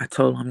 I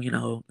told them,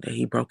 that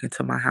he broke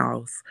into my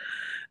house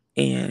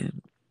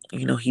and,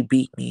 he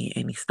beat me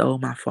and he stole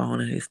my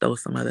phone and he stole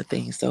some other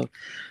things. So,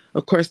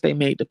 of course, they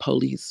made the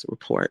police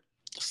report.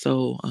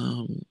 So,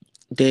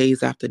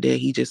 days after that,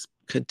 he just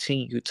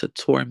continued to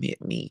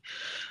torment me.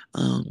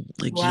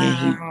 Again,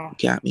 he Wow.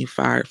 got me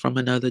fired from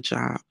another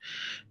job.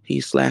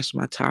 He slashed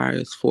my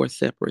tires 4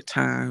 separate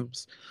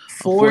times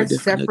on four Four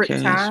different separate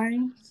occasions.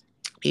 times?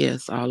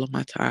 Yes, all of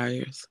my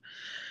tires.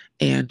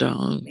 And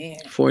Man.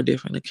 4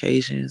 different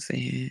occasions.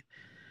 And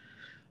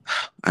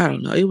I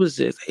don't know. It was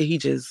just, he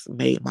just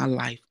made my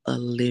life a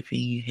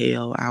living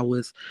hell. I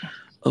was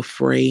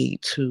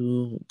afraid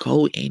to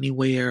go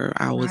anywhere.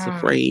 I was Wow.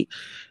 afraid,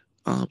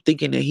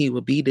 thinking that he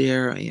would be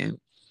there. And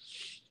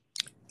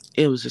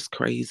it was just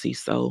crazy.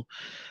 So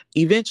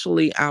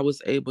eventually I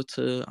was able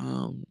to,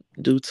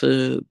 due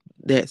to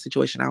that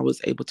situation, I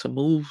was able to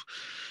move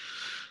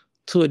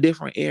to a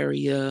different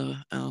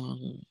area.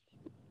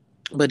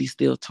 But he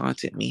still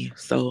taunted me.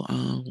 So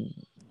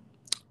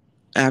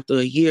after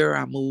a year,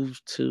 I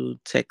moved to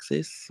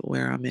Texas,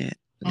 where I'm at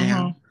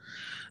now.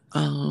 Mm-hmm.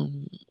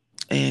 Um,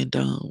 and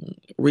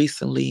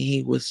recently,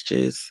 he was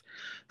just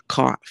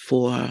caught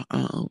for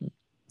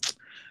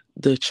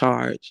the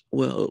charge,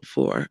 well,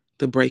 for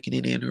the breaking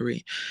and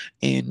entering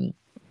and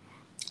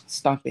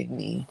stopping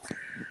me.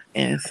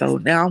 And so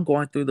now I'm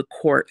going through the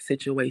court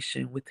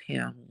situation with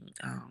him.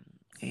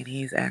 And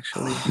he's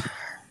actually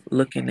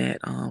looking at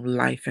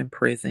life in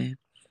prison.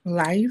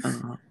 Life?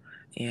 Uh,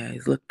 yeah,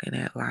 he's looking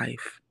at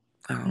life.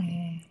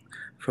 Mm.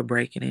 For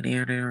breaking and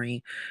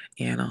entering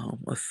and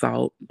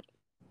assault.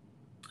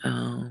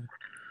 Um,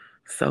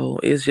 so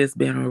it's just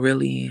been a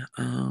really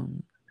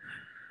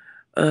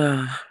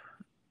uh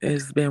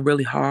it's been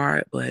really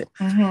hard, but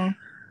Mm-hmm.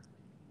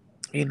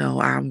 you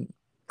know, I'm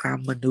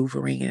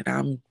maneuvering and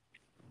I'm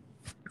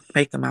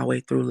making my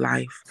way through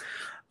life,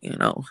 you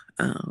know,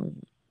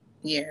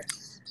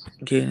 Yes.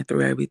 getting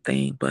through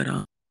everything. But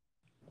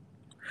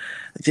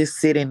just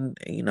sitting,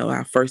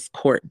 our first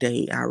court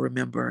date, I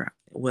remember,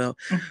 well,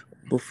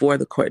 before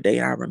the court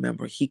date, I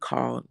remember he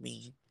called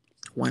me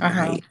one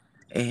Uh-huh. night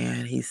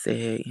and he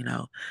said,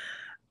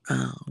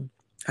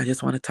 I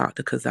just want to talk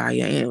to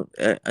Kazaya.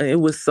 And it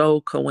was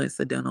so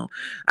coincidental.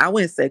 I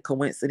wouldn't say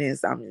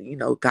coincidence. I mean,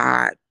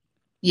 God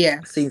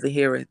Yes. sees and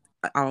hears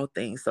all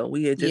things. So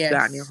we had just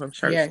gotten in Yes. from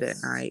church that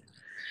Yes. night.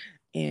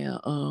 And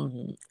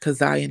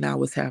Kazaya and I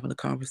was having a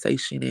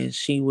conversation and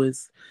she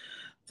was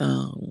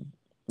um,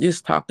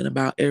 just talking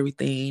about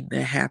everything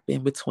that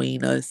happened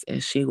between us.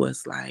 And she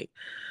was like,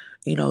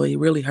 it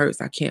really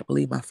hurts. I can't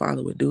believe my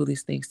father would do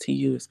these things to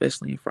you,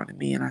 especially in front of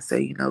me. And I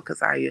say,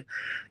 Kazaya,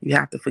 you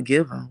have to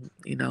forgive him.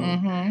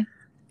 Mm-hmm.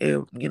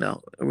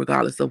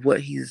 Regardless of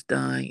what he's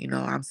done,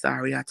 I'm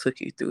sorry I took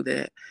you through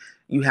that.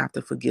 You have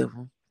to forgive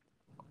him.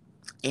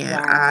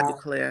 And I Wow.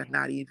 declare,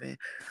 not even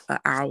an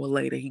hour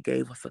later, he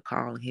gave us a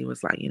call and he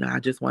was like,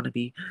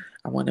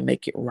 I want to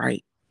make it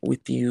right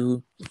with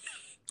you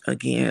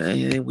again.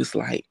 And it was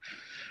like,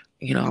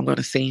 I'm going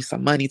to send you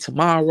some money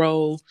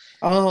tomorrow.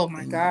 Oh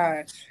my And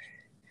gosh.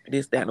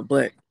 this, that, and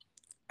but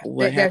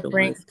what That happened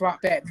bring was,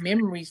 brought back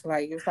memories,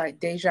 like it was like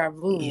deja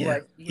vu, yeah,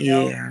 like, you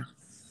know? yeah.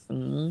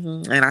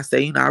 And I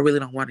say, I really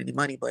don't want any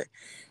money. But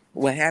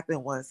what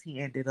happened was he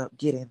ended up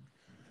getting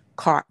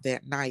caught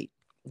that night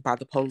by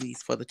the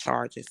police for the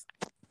charges.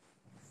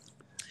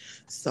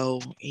 So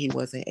he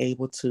wasn't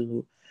able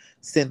to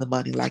send the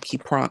money like he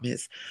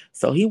promised.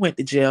 So he went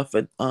to jail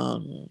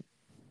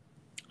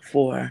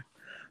for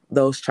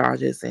those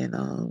charges,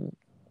 and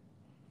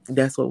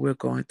that's what we're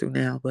going through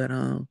now. But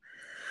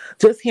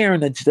just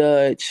hearing the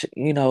judge,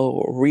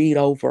 read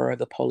over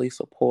the police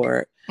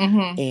report,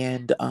 Mm-hmm.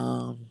 and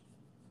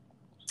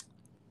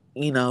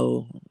you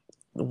know,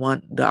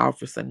 the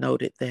officer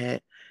noted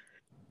that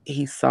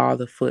he saw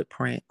the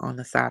footprint on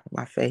the side of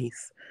my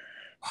face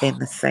in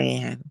the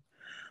sand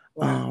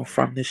Wow.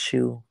 from the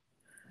shoe,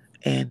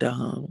 and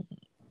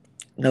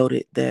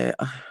noted that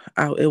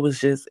it was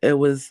just it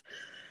was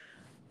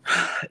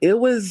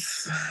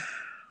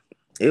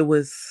it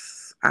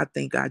was I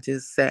think I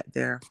just sat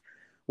there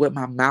with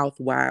my mouth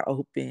wide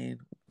open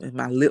and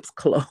my lips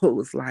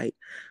closed, like,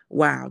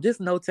 wow,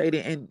 just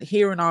notating and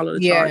hearing all of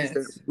the charges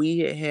that Yes. we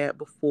had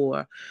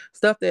before,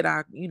 stuff that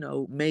I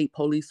made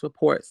police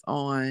reports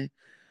on,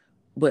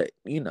 but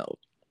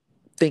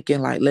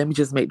thinking like, let me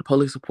just make the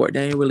police report.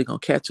 They ain't really gonna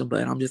catch him,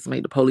 but I'm just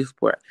make the police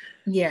report.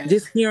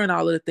 Just Yes. hearing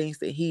all of the things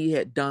that he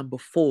had done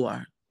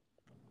before,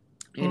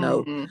 you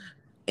know, Mm-hmm.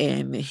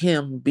 and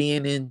him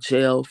being in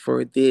jail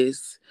for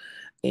this,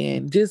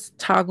 and just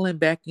toggling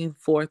back and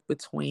forth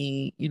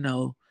between,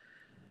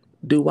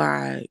 do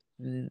I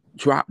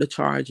drop the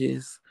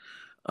charges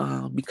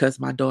because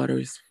my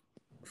daughter's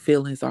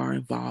feelings are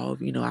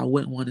involved. I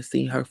wouldn't want to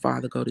see her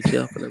father go to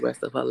jail for the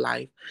rest of her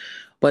life.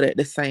 But at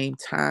the same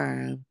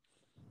time,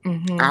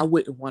 Mm-hmm. I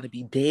wouldn't want to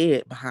be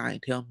dead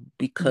behind him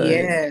because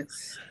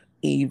Yes.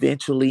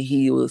 eventually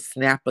he will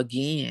snap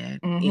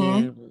again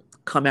Mm-hmm. and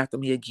come after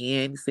me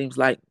again. It seems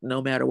like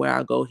no matter where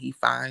I go, he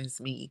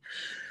finds me.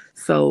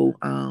 So,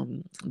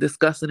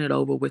 discussing it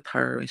over with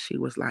her, and she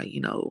was like,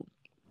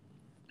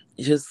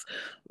 just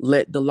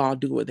let the law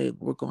do what they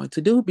were going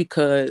to do,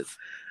 because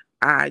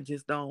I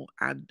just don't,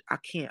 I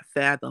can't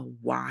fathom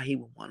why he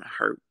would want to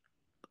hurt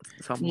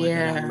someone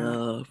that I Yeah.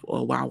 love,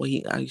 or why would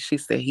he, she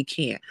said he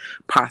can't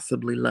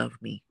possibly love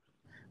me.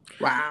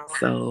 Wow.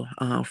 So,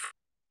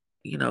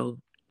 you know,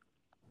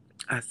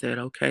 I said,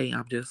 okay,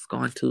 I'm just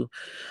going to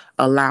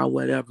allow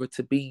whatever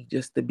to be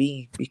just to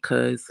be,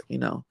 because,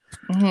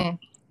 Mm-hmm.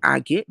 I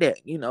get that.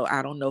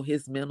 I don't know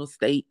his mental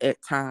state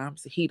at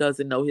times. He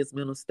doesn't know his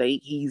mental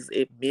state. He's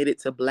admitted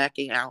to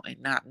blacking out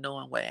and not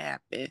knowing what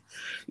happened,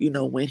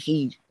 when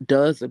he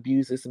does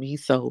abuses me.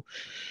 So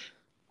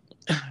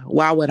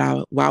why would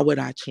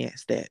I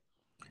chance that?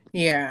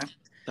 Yeah.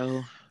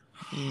 So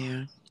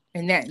yeah.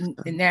 And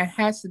that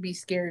has to be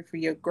scary for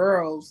your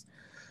girls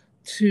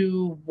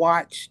to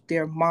watch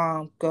their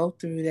mom go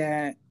through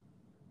that,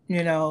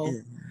 you know,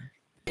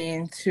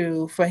 Yeah. and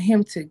for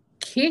him to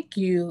kick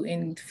you,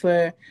 and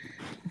for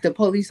the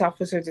police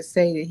officer to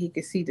say that he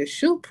could see the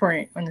shoe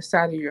print on the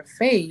side of your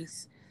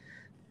face.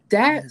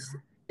 That's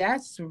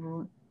that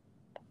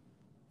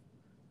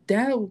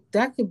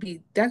could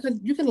be, that could,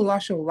 you could have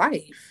lost your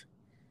life,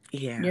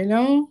 Yeah. you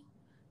know.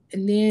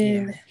 And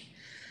Yeah.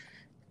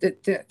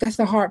 then that's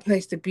a hard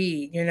place to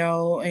be,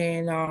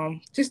 and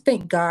just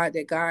thank God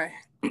that God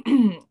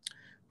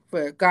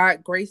for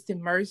God grace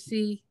and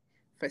mercy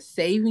for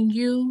saving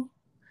you,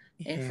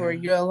 and for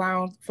Yeah.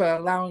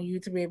 allowing you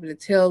to be able to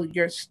tell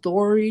your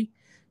story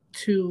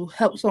to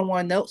help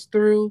someone else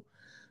through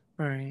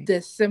Right.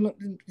 the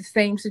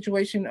same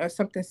situation or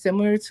something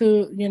similar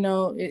to,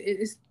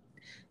 it's,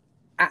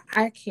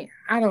 I can't,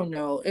 I don't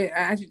know,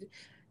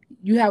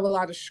 you have a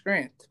lot of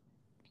strength.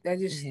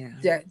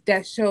 Yeah.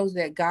 That shows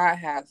that God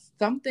has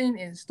something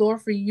in store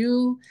for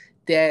you,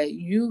 that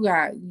you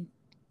got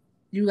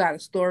a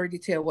story to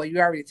tell. Well,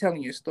 you're already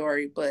telling your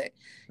story, but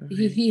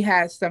he Right. he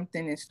has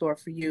something in store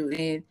for you.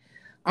 And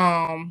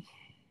um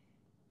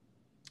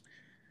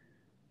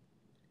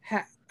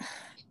ha,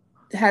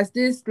 has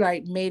this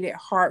like made it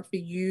hard for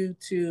you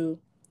to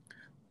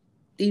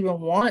even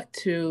want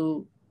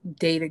to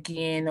date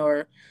again,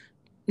 or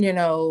you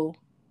know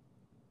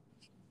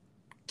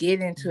get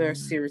into a Mhm.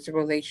 serious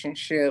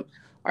relationship?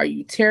 Are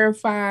you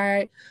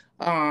terrified?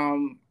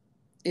 um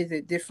is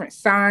it different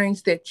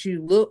signs that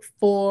you look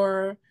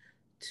for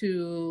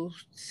to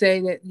say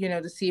that,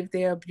 to see if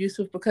they're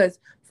abusive? Because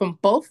from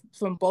both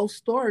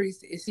stories,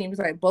 it seems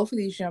like both of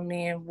these young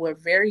men were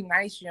very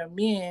nice young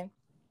men,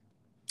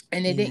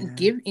 and they didn't Yeah.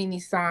 give any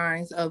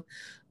signs of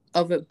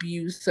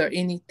abuse or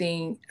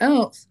anything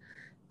else.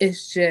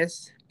 It's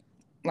just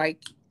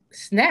like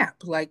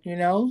snap, like,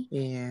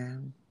 Yeah.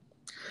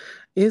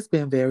 It's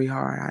been very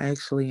hard.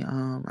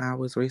 I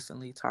was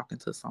recently talking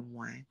to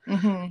someone.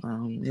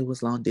 Mhm. It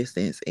was long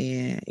distance,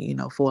 and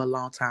for a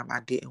long time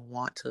I didn't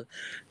want to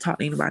talk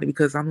to anybody,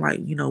 because I'm like,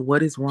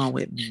 what is wrong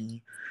with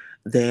me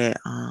that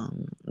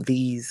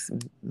these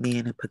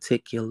men in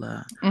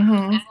particular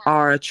Mhm.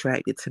 are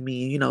attracted to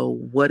me?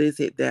 What is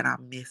it that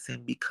I'm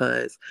missing?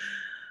 Because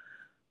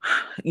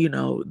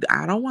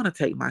I don't want to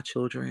take my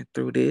children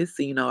through this.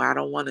 I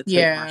don't want to take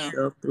Yeah.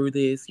 myself through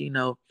this.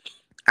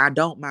 I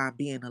don't mind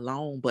being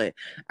alone, but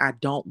I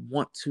don't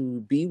want to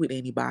be with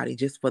anybody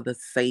just for the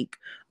sake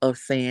of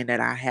saying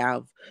that I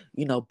have,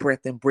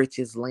 breath and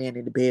britches laying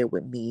in the bed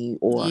with me,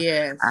 or I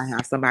Yes.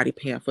 have somebody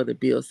paying for the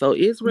bill. So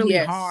it's really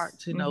hard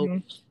Yes. to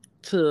Mhm.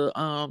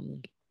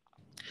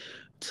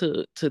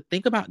 to to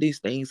think about these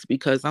things,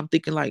 because I'm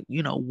thinking like,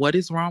 what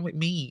is wrong with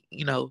me?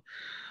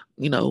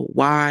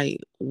 Why,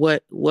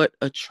 what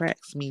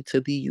attracts me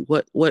to these,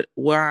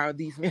 why are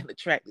these men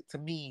attracted to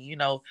me?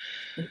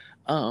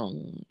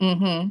 Um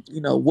Mhm.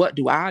 what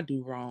do I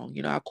do wrong?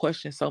 I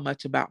question so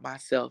much about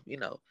myself.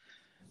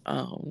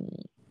 Um,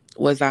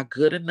 was I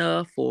good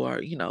enough?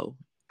 Or,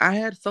 I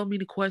had so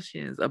many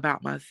questions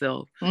about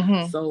myself.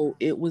 Mhm. So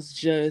it was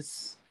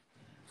just,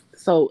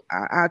 so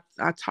I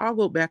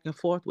toggled back and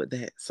forth with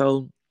that.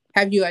 So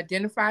Have you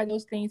identified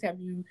those things? Have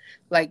you,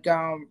 like,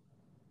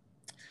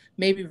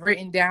 maybe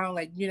written down,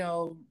 like,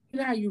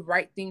 how you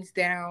write things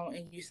down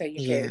and you say,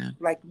 okay, yeah,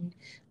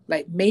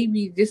 like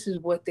maybe this is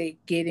what they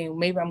getting,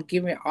 maybe I'm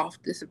giving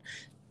off this.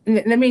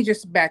 Let me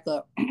just back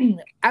up.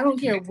 I don't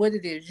care what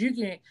it is. You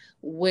can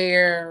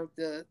wear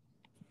the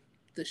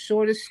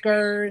shortest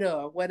skirt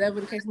or whatever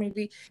the case may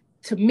be.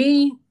 To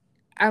me,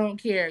 I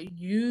don't care.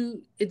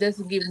 It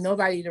doesn't give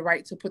nobody the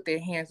right to put their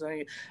hands on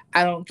you.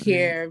 I don't Right.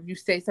 care if you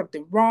say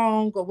something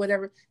wrong or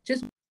whatever.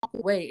 Just walk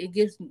away. It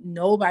gives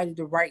nobody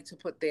the right to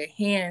put their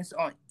hands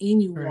on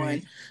anyone.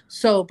 Right.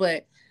 So,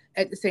 but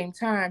at the same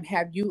time,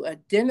 have you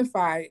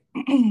identified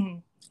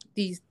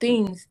these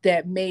things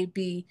that may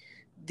be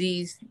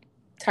these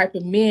type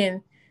of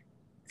men,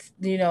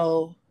 you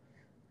know,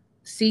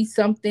 see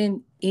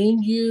something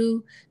in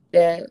you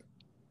that,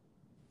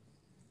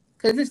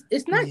 because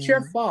it's not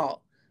your Yeah.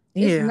 fault.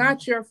 It's Yeah.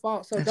 not your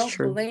fault. So That's don't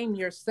true. blame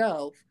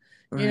yourself.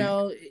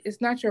 Right. It's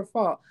not your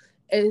fault.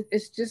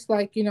 It's just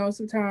like,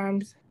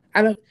 sometimes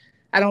I don't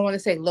I don't want to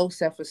say low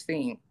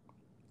self-esteem.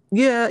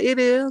 Yeah, it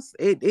is.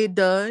 It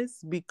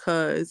does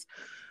because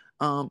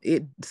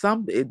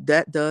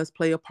that does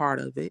play a part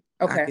of it.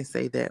 I Okay. can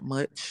say that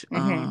much.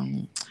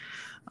 Mhm.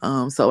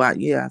 So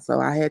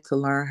I had to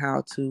learn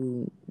how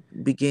to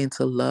begin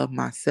to love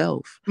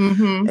myself.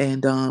 Mhm.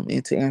 And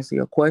to answer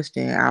your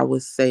question, I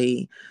would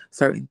say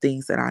certain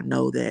things that I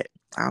know that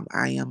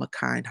I am a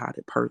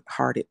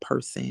hearted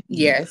person, and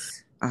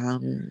Yes.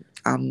 I'm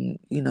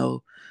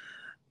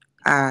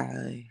I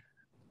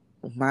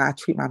I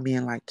treat my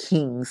men like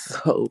kings.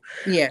 So,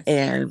 Yes.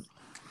 and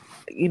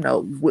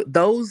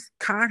those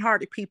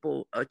kind-hearted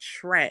people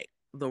attract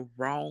the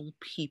wrong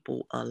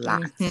people a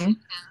lot. Mhm.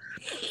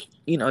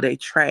 They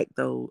attract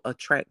those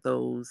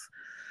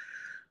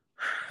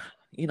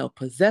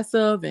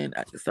possessive, and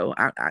so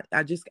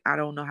I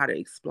don't know how to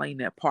explain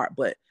that part,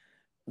 but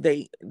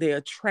they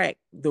attract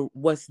the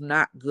what's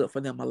not good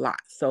for them a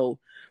lot. So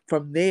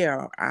from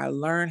there I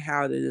learned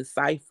how to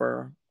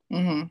decipher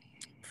Mhm.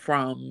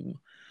 from,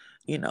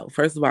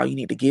 first of all, you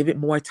need to give it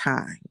more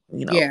time.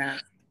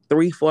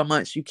 3 4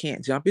 months, you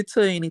can't jump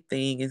into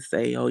anything and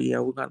say, oh yeah,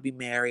 we're going to be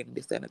married and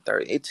this and the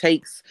third. It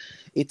takes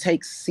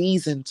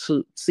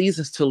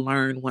seasons to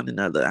learn one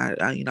another.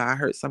 I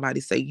heard somebody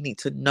say you need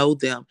to know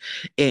them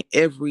in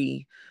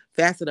every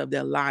facet of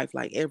their life,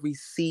 like every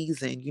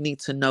season you need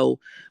to know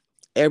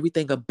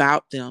everything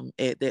about them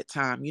at that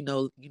time. You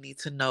need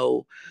to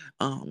know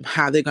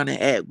how they're going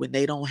to act when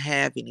they don't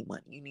have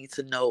anyone. You need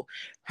to know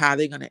how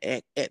they're going to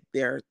act at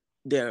their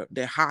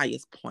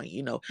highest point.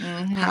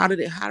 How Mhm.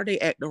 do they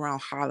act around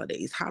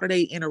holidays? How do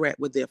they interact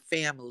with their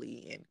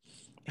family? And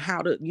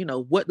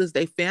what does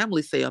their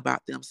family say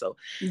about them? So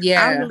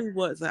Yeah.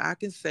 I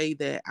can say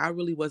that I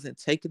really wasn't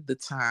taking the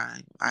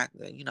time.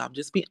 I'm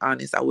just being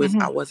honest. I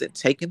Mhm. wasn't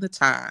taking the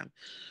time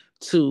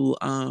to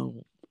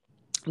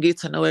get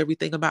to know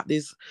everything about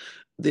these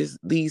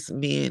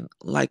men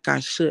like I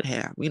should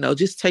have.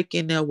 Just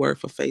taking their word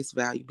for face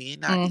value, being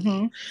naive,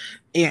 Mhm.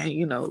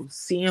 and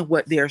seeing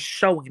what they're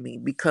showing me.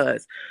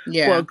 Because for a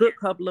Yeah. good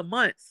couple of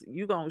months,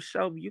 you're gonna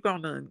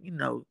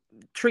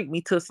treat me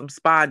to some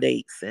spa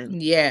dates and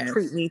treat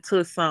Yes. me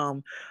to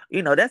some,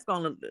 that's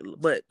gonna.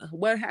 But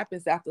what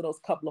happens after those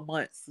couple of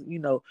months?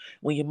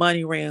 When your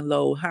money ran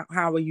low, how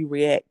are you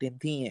reacting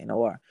then,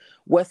 or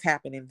what's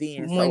happening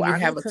then? So When you I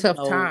have need a to tough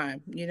know.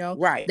 time,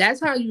 Right.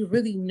 that's how you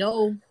really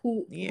know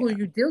who Yeah.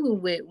 you're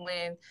dealing with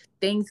when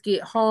things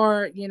get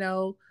hard.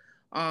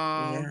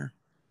 Um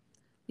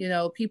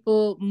Yeah.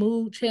 people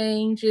mood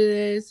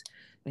changes.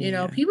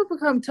 Yeah. People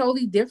become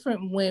totally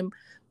different when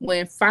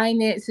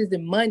finances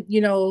and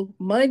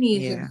money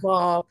is Yeah.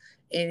 involved,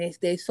 and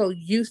they're so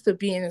used to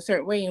being a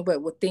certain way,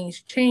 but when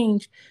things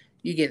change,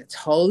 you get a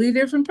totally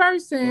different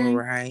person.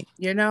 Right.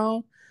 you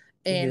know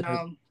You and get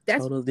a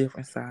that's total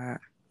different side.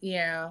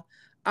 yeah,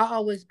 I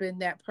always been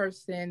that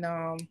person.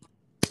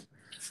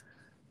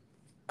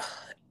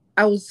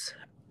 I was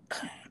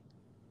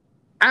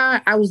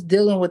I was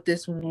dealing with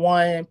this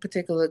one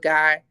particular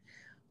guy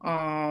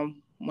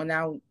when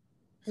I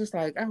was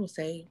like, I would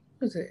say,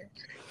 what was it,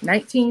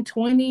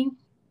 1920,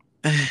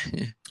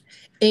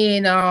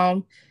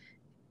 and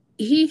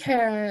he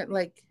had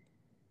like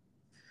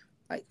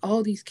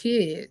all these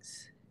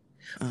kids,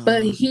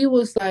 but uh, he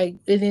was like,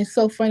 and it's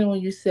so funny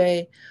when you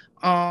say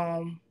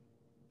um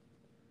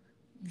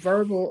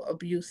verbal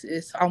abuse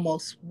is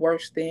almost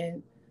worse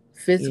than yeah.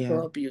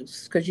 physical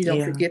abuse, because you don't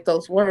Yeah. forget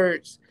those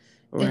words.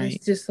 And it's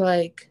Right. just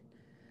like,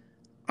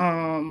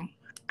 um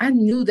I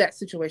knew that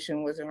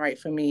situation wasn't right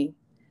for me,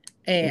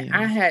 and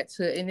I Yeah. had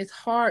to, and it's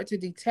hard to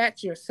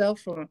detach yourself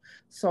from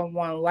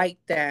someone like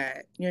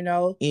that,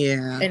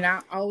 Yeah. and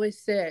I always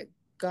said,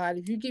 God,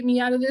 if you get me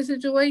out of this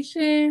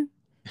situation.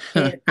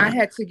 And I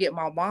had to get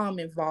my mom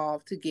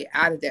involved to get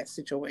out of that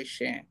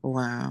situation,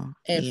 Wow.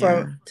 and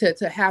for Yeah.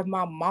 to have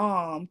my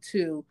mom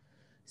to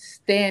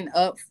stand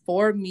up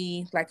for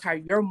me, like how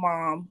your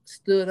mom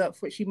stood up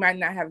for, she might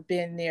not have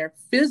been there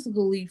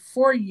physically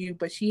for you,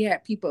 but she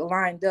had people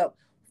lined up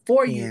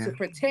for you to Yeah.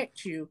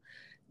 protect you.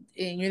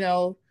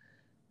 And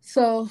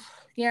so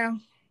yeah,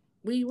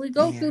 we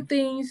go Yeah. through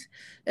things,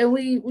 and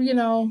we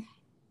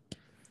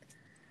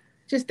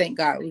just thank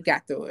God we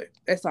got through it.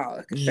 That's all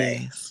I can say.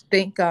 Yes.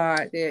 Thank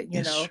God that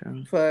It's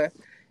true. for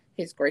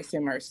his grace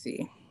and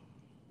mercy.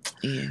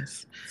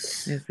 Yes.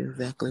 That's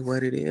exactly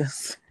what it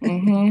is.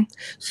 Mm-hmm.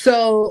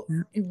 So,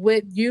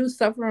 with you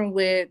suffering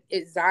with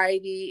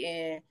anxiety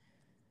and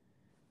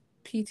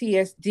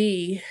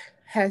PTSD,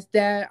 has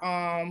that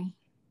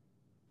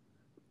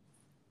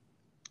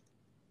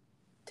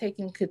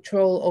taken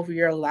control over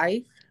your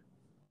life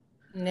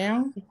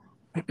now?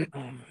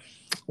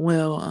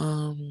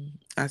 Well,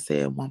 I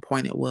said at one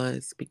point it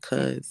was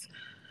because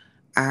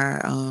I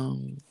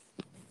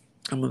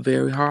I'm a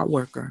very hard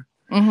worker.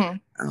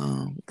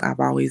 Mm-hmm. I've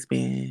always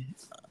been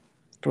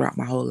throughout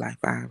my whole life.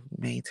 I've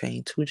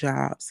maintained two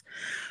jobs,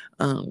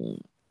 um,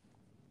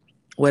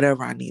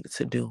 whatever I needed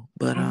to do.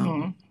 But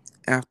Mm-hmm.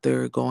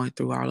 after going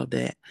through all of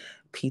that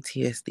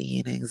PTSD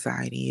and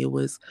anxiety,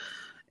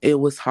 it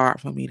was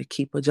hard for me to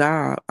keep a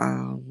job.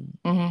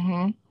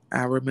 Mm-hmm.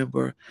 I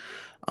remember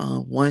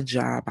one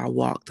job I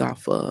walked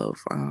off of.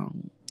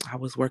 I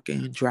was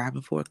working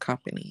driving for a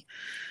company,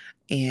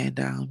 and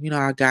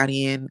I got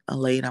in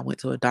late. I went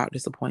to a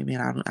doctor's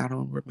appointment. I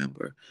don't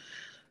remember.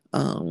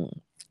 Um,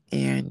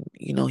 and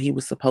he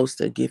was supposed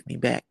to give me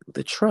back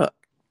the truck,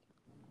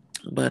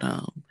 but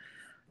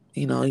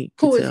you could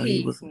Who is tell he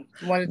he? was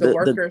One of the the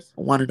workers?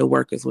 one of the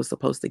workers was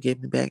supposed to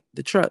give me back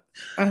the truck.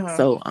 Uh-huh.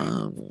 So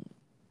I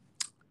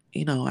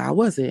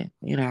wasn't.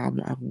 I'm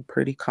a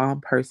pretty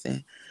calm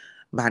person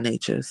by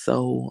nature.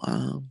 So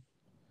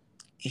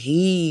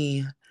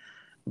he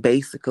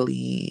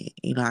basically,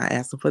 I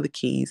asked him for the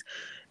keys,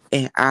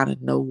 and out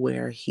of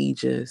nowhere, he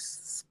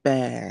just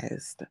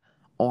spazzed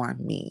on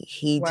me.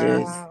 He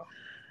just Wow.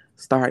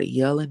 started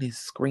yelling and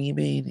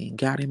screaming and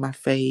got in my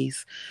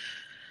face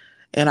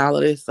and all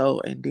of this. So,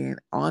 and then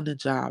on the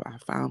job, I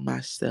found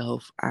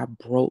myself, I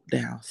broke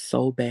down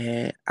so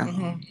bad.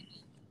 Mm-hmm.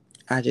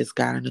 I just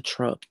got in the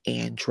truck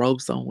and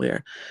drove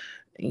somewhere.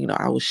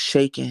 I was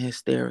shaking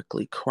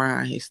hysterically,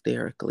 crying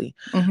hysterically,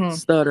 Mm-hmm.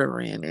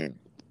 stuttering and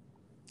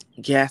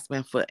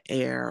gasping for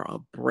air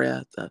or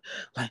breath,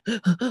 like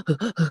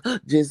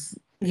just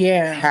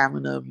Yeah.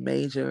 having a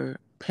major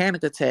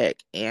panic attack.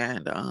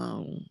 And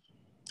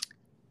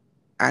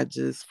I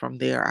just from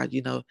there,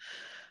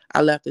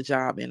 I left the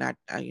job, and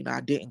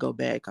I didn't go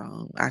back.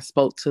 I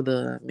spoke to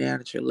the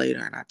manager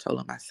later, and I told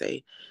him, I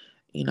say,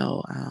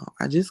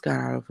 I just got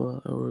out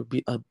of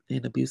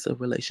an abusive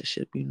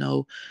relationship.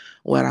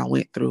 What I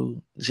went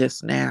through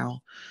just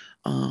now.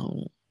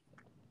 Um,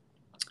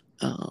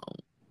 um,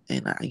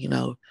 and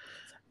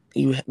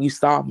you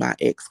saw my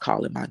ex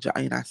calling my job,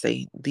 and I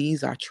say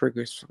these are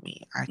triggers for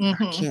me. I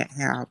Mm-hmm. can't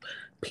have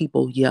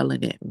people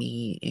yelling at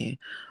me and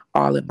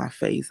all in my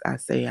face. I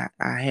say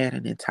I had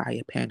an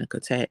entire panic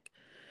attack,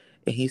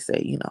 and he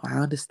said, I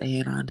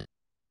understand.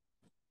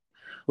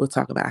 We'll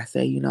talk about. I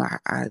say,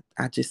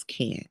 I just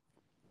can't.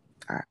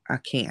 I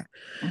can't.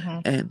 Mm-hmm.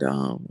 And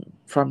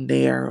from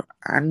there,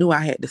 I knew I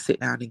had to sit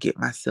down and get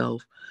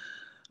myself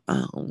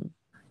um,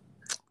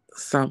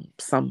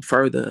 some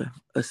further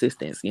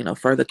assistance,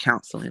 further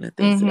counseling and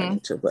things of that Mm-hmm.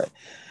 nature. But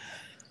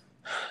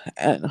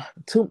and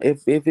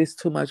if it's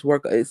too much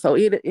work, so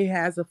it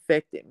has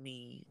affected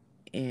me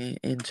in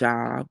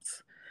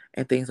jobs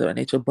and things of that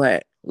nature.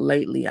 But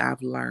lately,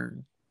 I've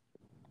learned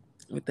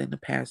within the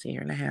past year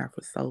and a half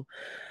or so,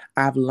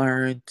 I've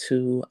learned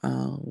to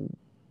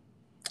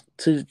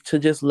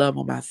just love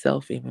on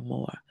myself even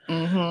more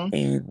Mm-hmm.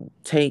 and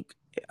take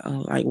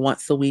like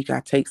once a week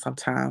I take some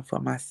time for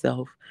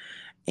myself,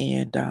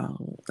 and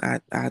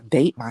I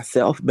date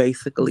myself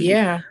basically,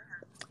 Yeah.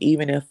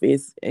 even if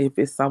it's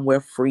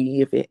somewhere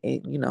free, if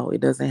it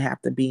doesn't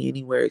have to be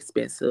anywhere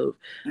expensive.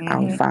 I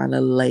will Mm-hmm. find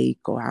a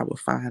lake, or I will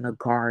find a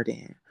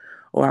garden,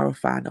 or I will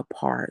find a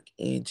park,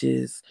 and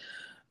just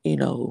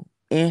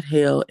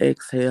inhale,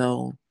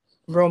 exhale,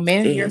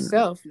 Romance and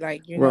yourself,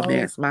 like,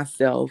 romance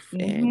myself.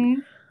 And Mm-hmm.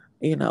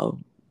 you know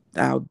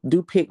I'll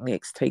do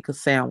picnics, take a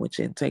sandwich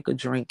and take a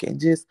drink, and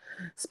just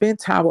spend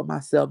time with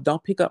myself.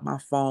 Don't pick up my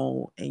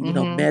phone, and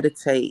Mm-hmm.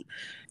 meditate,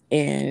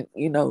 and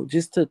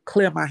just to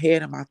clear my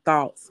head and my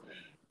thoughts,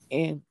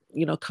 and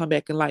come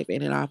back in life.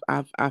 And then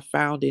I've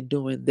found in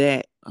doing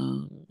that,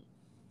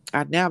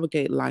 I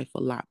navigate life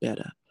a lot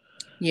better.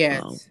 um,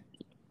 Yes.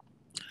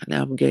 I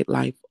navigate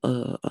life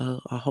a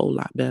whole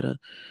lot better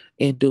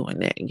in doing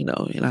that.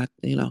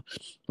 And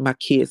my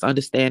kids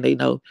understand. They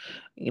know,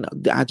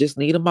 I just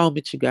need a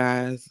moment, you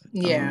guys.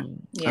 Yeah. I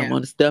Yeah.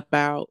 want to step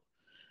out,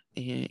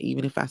 and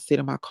even if I sit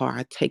in my car,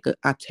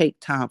 I take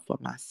time for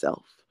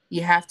myself.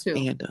 You have to.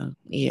 And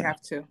You yeah,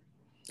 have to.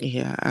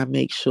 yeah, I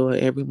make sure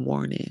every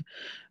morning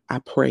I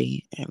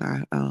pray, and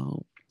I Mm-hmm.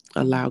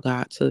 allow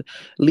God to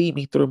lead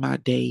me through my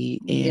day,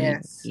 and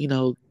Yes.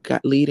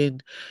 God leading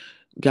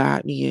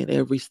guide me in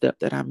every step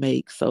that I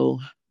make. So,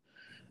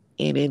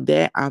 and in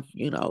that, I've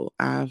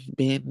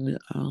been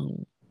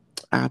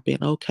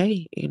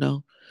okay.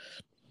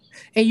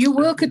 And you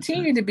will I've been okay.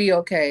 continue to be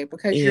okay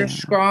because you're Yeah,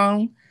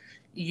 strong.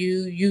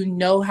 You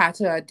know how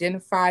to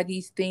identify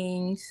these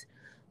things,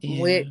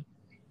 with yeah,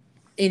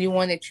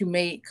 anyone that you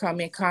may come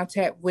in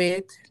contact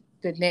with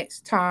the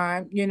next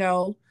time.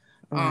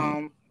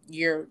 right,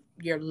 You're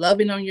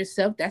loving on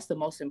yourself. That's the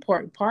most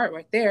important part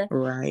right there.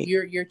 right.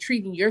 You're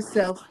treating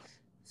yourself.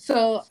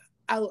 So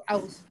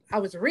I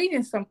was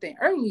reading something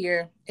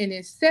earlier, and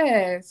it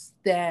says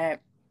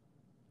that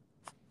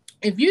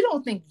if you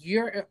don't think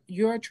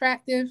you're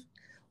attractive,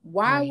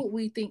 Why Right. would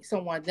we think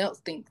someone else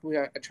thinks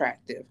we're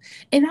attractive?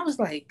 And I was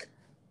like,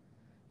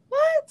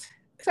 what?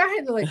 So I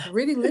had to like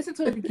really listen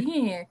to it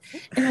again.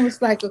 And I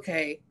was like,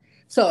 okay,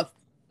 so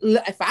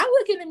if I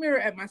look in the mirror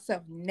at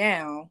myself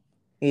now,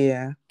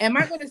 Yeah. am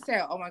I going to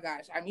say, oh my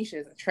gosh, Amisha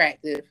is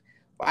attractive?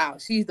 Wow,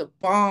 she's the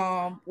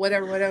bomb,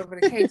 whatever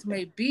the case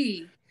may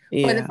be.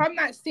 But if Yeah. I'm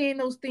not saying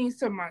those things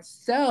to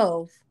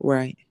myself,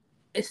 Right.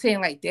 it's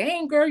saying like,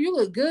 dang girl, you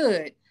look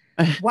good.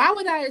 Why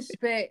would I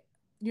expect,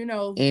 you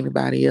know,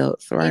 Anybody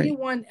else? Right.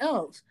 anyone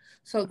else?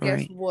 So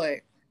guess Right. what?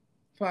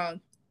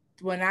 From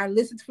when I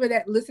listened to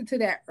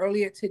that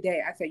earlier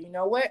today, I said, you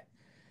know what,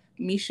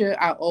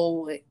 Misha, I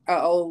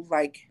owe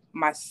like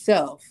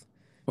myself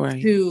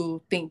Right.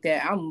 to think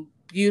that I'm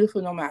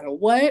beautiful no matter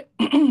what,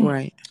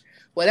 Right.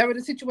 whatever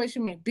the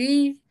situation may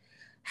be,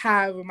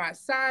 however my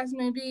size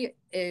may be.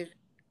 If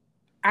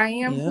I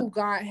am Yep. who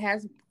God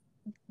has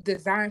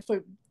designed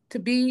for to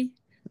be,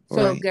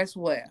 so Right. guess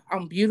what?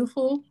 I'm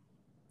beautiful.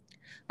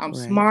 I'm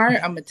Right.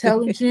 smart. I'm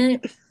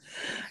intelligent.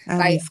 I'm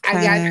Like his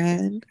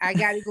kind. I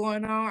got it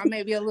going on. I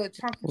may be a little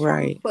chunky,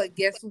 Right. but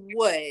guess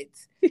what?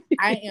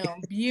 I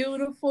am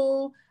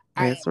beautiful.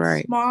 I That's am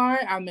right.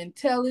 smart. I'm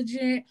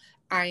intelligent.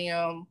 I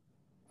am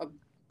a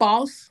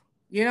boss.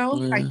 You know,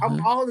 like I'm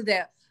Uh-huh. all of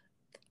that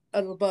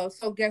above.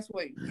 So guess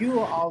what? You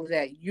are all of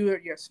that. You're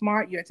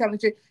smart. You're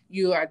intelligent.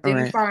 You are Right.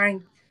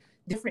 identifying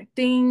different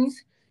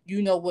things.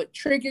 You know what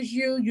triggers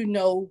you. You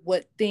know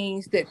what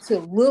things that to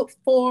look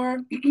for.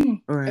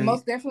 And Right.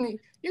 most definitely,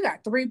 you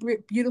got three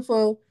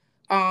beautiful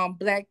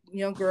black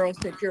young girls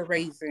that you're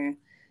raising Right.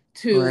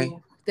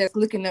 to that's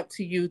looking up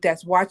to you,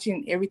 that's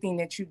watching everything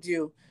that you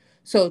do.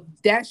 So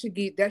that should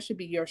be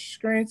your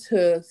strength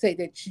to say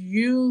that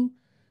you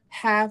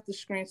have the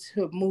strength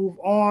to move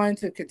on,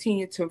 to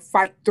continue to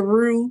fight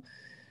through.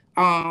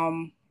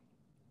 um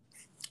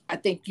I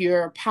think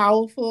you're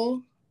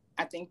powerful.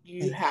 I think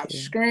you Thank have you.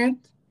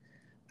 strength.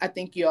 I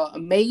think you're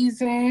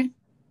amazing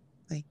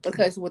Thank you.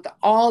 because with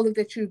all of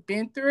that you've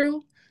been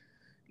through,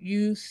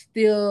 you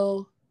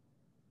still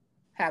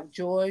have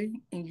joy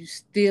and you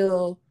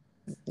still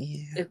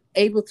Yeah. is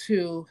able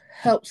to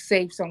help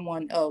save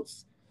someone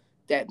else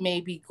that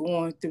may be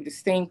going through the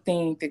same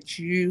thing that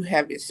you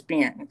have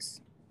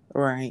experienced,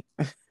 Right.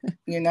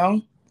 you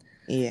know.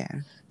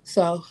 Yeah.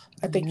 So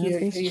I think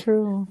Yep, it's you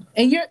true.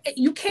 and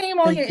you came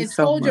on here Thank you and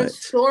so told your much.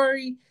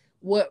 story.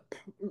 What,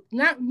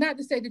 not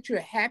to say that you're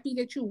happy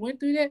that you went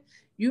through that.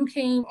 You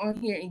came on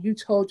here and you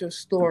told your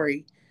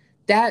story.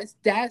 That's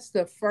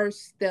the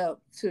first step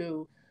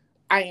to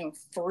I am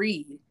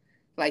free.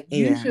 Like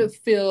you Yeah. should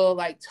feel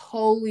like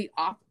totally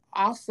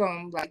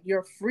awesome. Like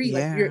you're free.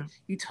 Like Yeah.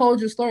 you told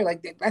your story.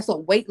 Like that's a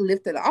weight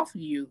lifted off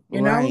of you.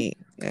 You know. Right.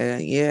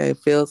 Yeah, it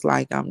feels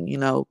like I'm,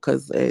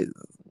 because,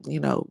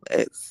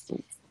 it's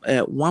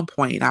at one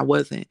point I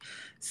wasn't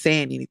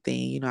saying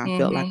anything. I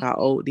felt like Mm-hmm. I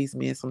owed these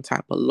men some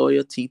type of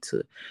loyalty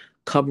to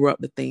cover up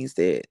the things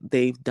that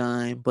they've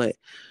done, but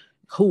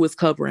who is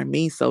covering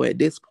me? So at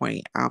this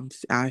point,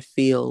 I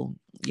feel,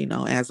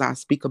 as I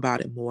speak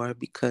about it more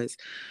because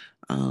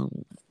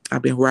um,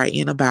 I've been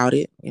writing about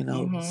it,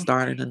 Mm-hmm.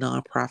 starting a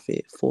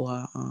nonprofit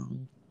for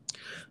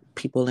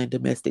people in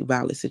domestic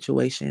violence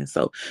situations.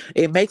 So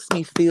it makes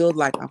me feel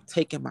like I'm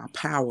taking my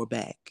power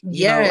back.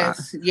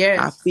 Yes. I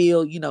Yes.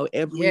 feel,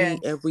 Yes.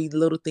 every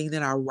little thing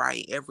that I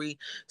write, every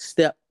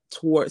step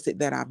towards it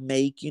that I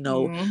make,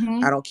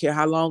 Mm-hmm. I don't care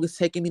how long it's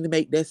taking me to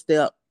make that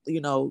step,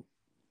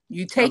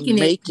 You taking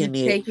I'm it. You making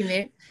it. taking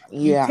it.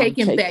 You Yeah, I'm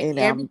taking back taking and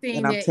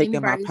everything I'm that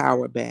taking my anybody.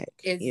 power back.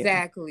 Yeah.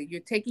 Exactly. You're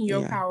taking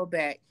your Yeah. power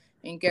back.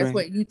 And guess Right.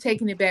 what? You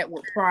taking it back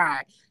with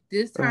pride.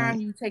 This time Right.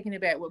 you taking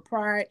it back with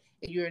pride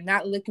and you're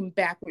not looking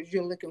backwards.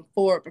 You're looking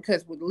forward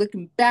because with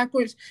looking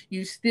backwards,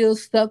 you still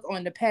stuck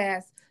on the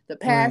past. The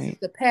past is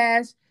Right. the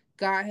past.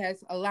 God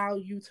has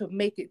allowed you to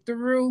make it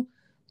through.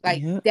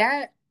 Like Yep.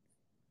 that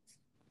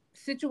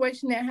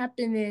situation that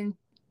happened in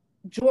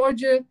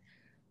Georgia,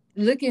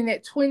 looking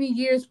at 20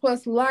 years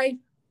plus life,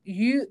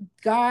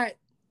 God,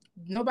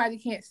 nobody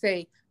can't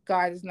say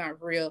God is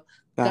not real.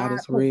 God God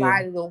is real.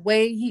 provided a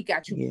way. He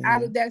got you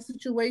out Yeah. of that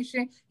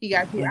situation. He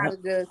got you out Yep.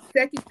 of the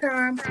second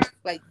time.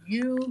 Like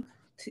you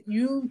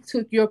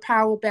took your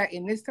power back,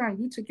 and this time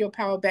you took your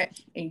power back,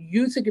 and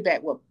you took it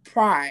back with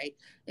pride.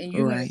 And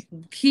you're gonna Right.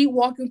 keep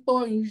walking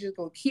forward, and you're just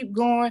gonna keep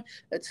going Right.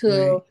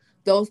 until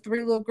those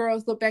three little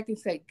girls look back and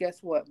say,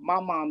 "Guess what? My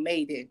mom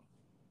made it.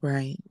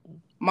 Right.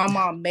 My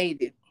mom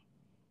made it."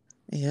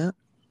 Yep.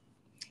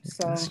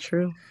 That's So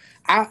true.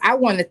 I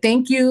want to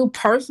thank you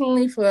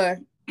personally for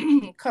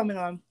coming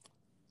on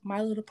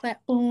my little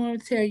platform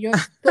to tell your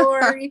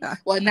story.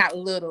 Well, not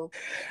little,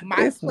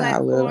 my It's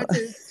not little.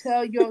 platform to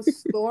tell your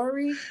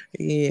story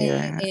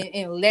Yeah.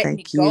 and let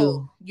me Thank go.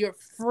 you. You're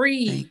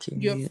free. Thank you.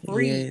 You're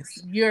free.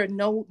 Yes. You're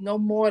no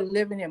more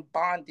living in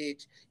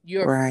bondage.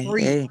 You're Right.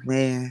 free.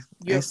 Amen.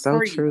 You're That's so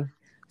free. true.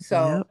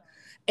 So Yep.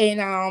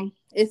 and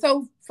it's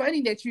so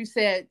funny that you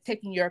said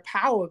taking your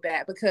power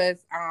back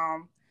because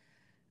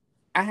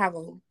I have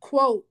a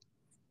quote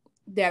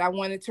that I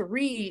wanted to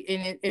read,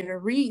 and it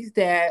reads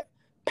that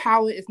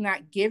power is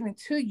not given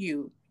to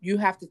you. You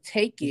have to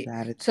take You it.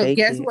 gotta So take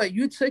guess it. what?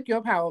 You took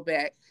your power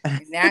back,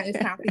 and now it's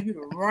time for you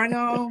to run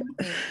on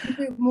and keep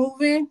it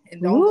moving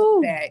and don't look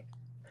Woo. back.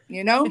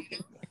 You know,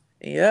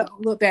 Yep.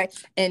 don't look back.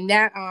 And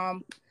that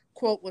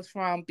quote was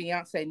from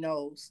Beyonce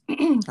Knows. But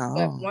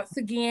Oh, once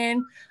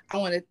again, I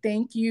want to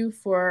thank you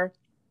for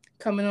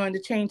coming on the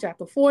Change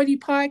After 40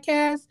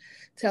 podcast,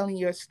 telling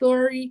your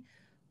story.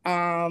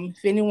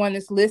 If anyone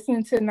is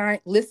listening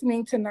tonight,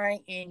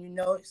 and you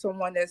know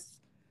someone that's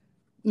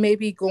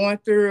maybe going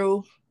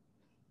through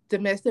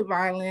domestic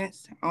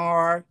violence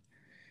or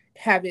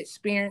have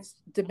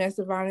experienced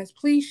domestic violence,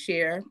 please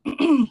share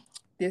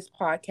this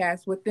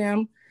podcast with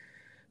them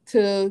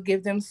to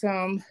give them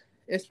some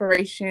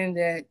inspiration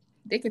that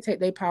they could take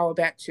their power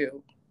back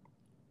to.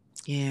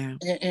 yeah.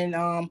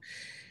 And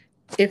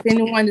if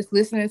anyone is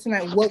listening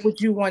tonight, what would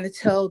you want to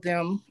tell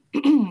them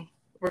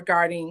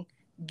regarding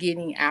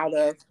getting out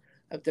of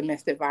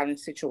domestic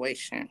violence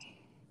situation?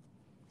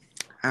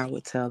 I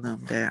would tell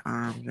them that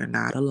you're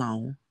not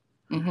alone.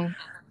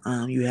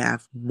 Mm-hmm. You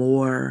have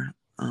more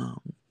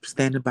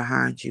standing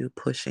behind you,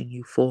 pushing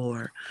you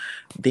forward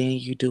than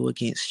you do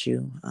against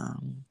you.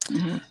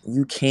 Mm-hmm.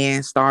 You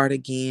can start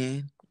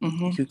again.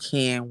 Mm-hmm. You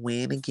can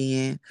win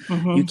again. You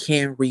Mm-hmm.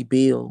 can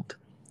rebuild,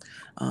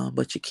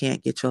 but you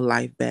can't get your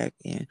life back.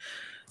 And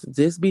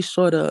just be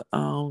sure to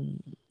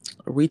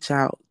reach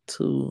out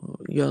to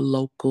your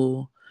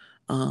local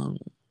um,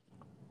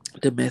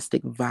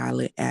 domestic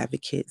violent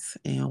advocates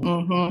and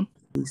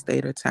Mm-hmm.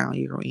 state or town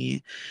you're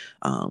in.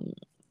 Um,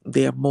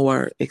 they're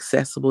more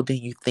accessible than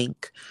you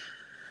think.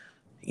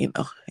 You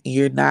know,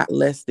 you're not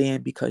less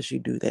than because you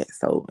do that.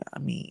 So, I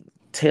mean,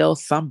 tell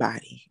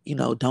somebody.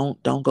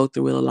 Don't go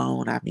through it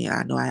alone. I mean,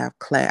 I know I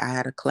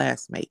had a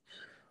classmate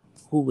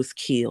who was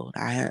killed.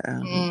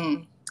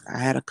 Mm. I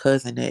had a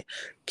cousin that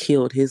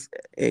killed his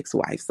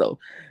ex-wife. So,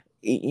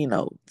 you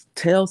know,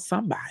 tell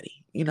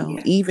somebody.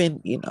 Yes.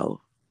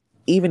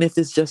 Even if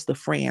it's just a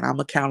friend, I'm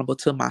accountable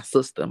to my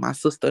sister. My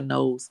sister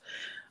knows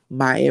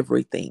my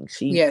everything.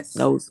 She Yes.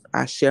 knows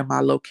I share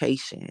my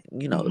location.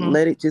 Mm-hmm.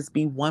 Let it just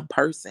be one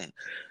person.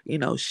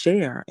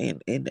 Share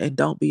and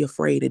don't be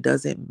afraid. It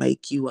doesn't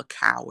make you a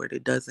coward.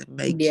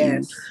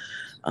 Yes.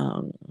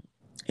 Um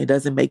it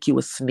doesn't make you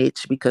a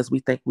snitch because we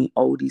think we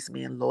owe these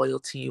men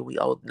loyalty. We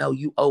owe No,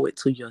 you owe it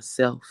to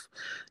yourself.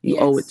 You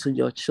owe it Yes. to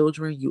your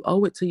children. You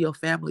owe it to your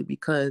family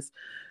because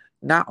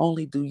not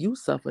only do you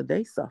suffer,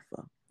 they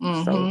suffer. So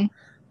Mm-hmm.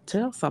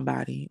 tell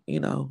somebody,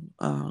 let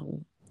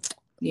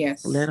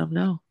Yes. them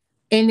know.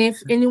 And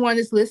if anyone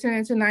is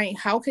listening tonight,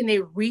 how can they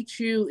reach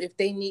you if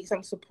they need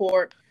some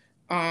support?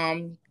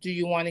 Do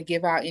you want to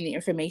give out any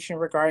information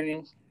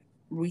regarding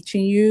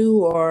reaching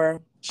you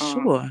or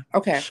Sure,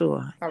 okay.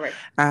 sure. All right.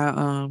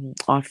 On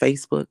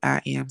Facebook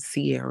I am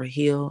Ciarra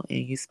Hill, and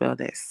you spell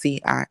that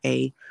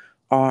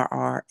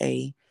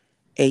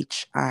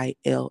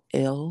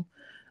CIARRAHILL.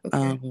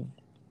 Okay.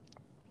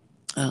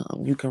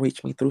 Um, you can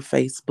reach me through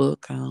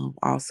Facebook.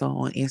 Also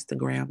on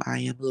Instagram, I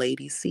am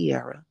Lady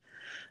Ciarra,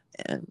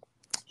 and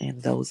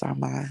those are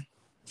my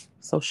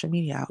social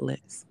media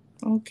outlets.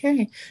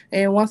 Okay.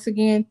 And once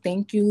again,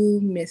 thank you,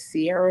 Miss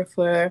Sierra,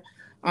 for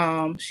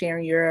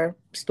sharing your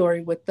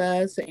story with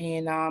us.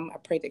 And I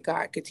pray that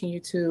God continue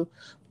to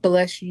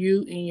bless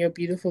you and your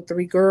beautiful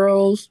three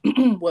girls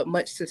with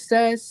much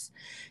success.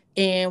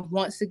 And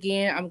once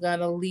again, I'm going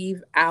to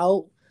leave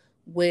out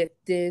with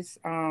this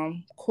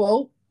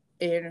quote.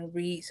 It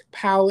reads,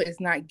 "Power is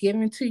not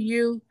given to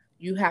you,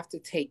 you have to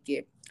take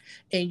it."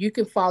 And you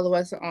can follow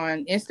us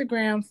on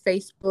Instagram,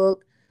 Facebook,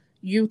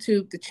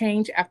 YouTube, The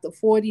Change After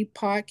 40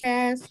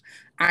 podcast.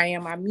 I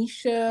am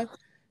Amisha.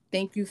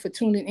 Thank you for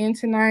tuning in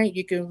tonight.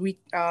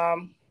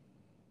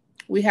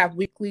 We have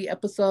weekly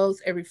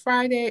episodes every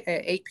Friday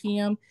at 8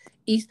 p.m.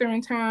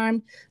 Eastern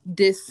time.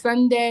 This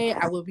Sunday,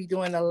 I will be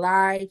doing a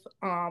live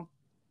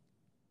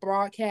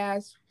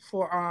broadcast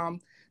for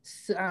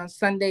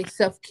Sunday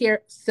self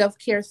care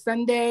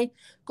Sunday,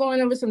 going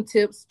over some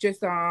tips,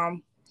 just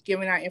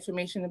giving out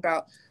information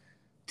about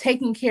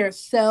taking care of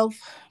self,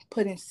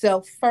 putting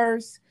self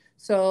first.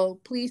 So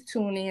please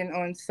tune in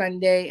on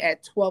Sunday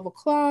at 12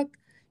 o'clock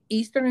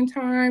Eastern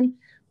Time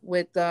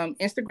with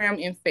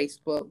Instagram and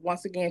Facebook.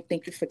 Once again,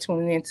 thank you for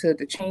tuning in to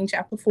the Change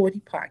After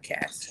 40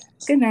 podcast.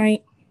 Good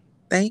night.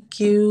 Thank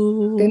Good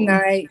you.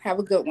 night. Have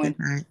a good one. Good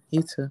night.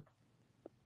 You too.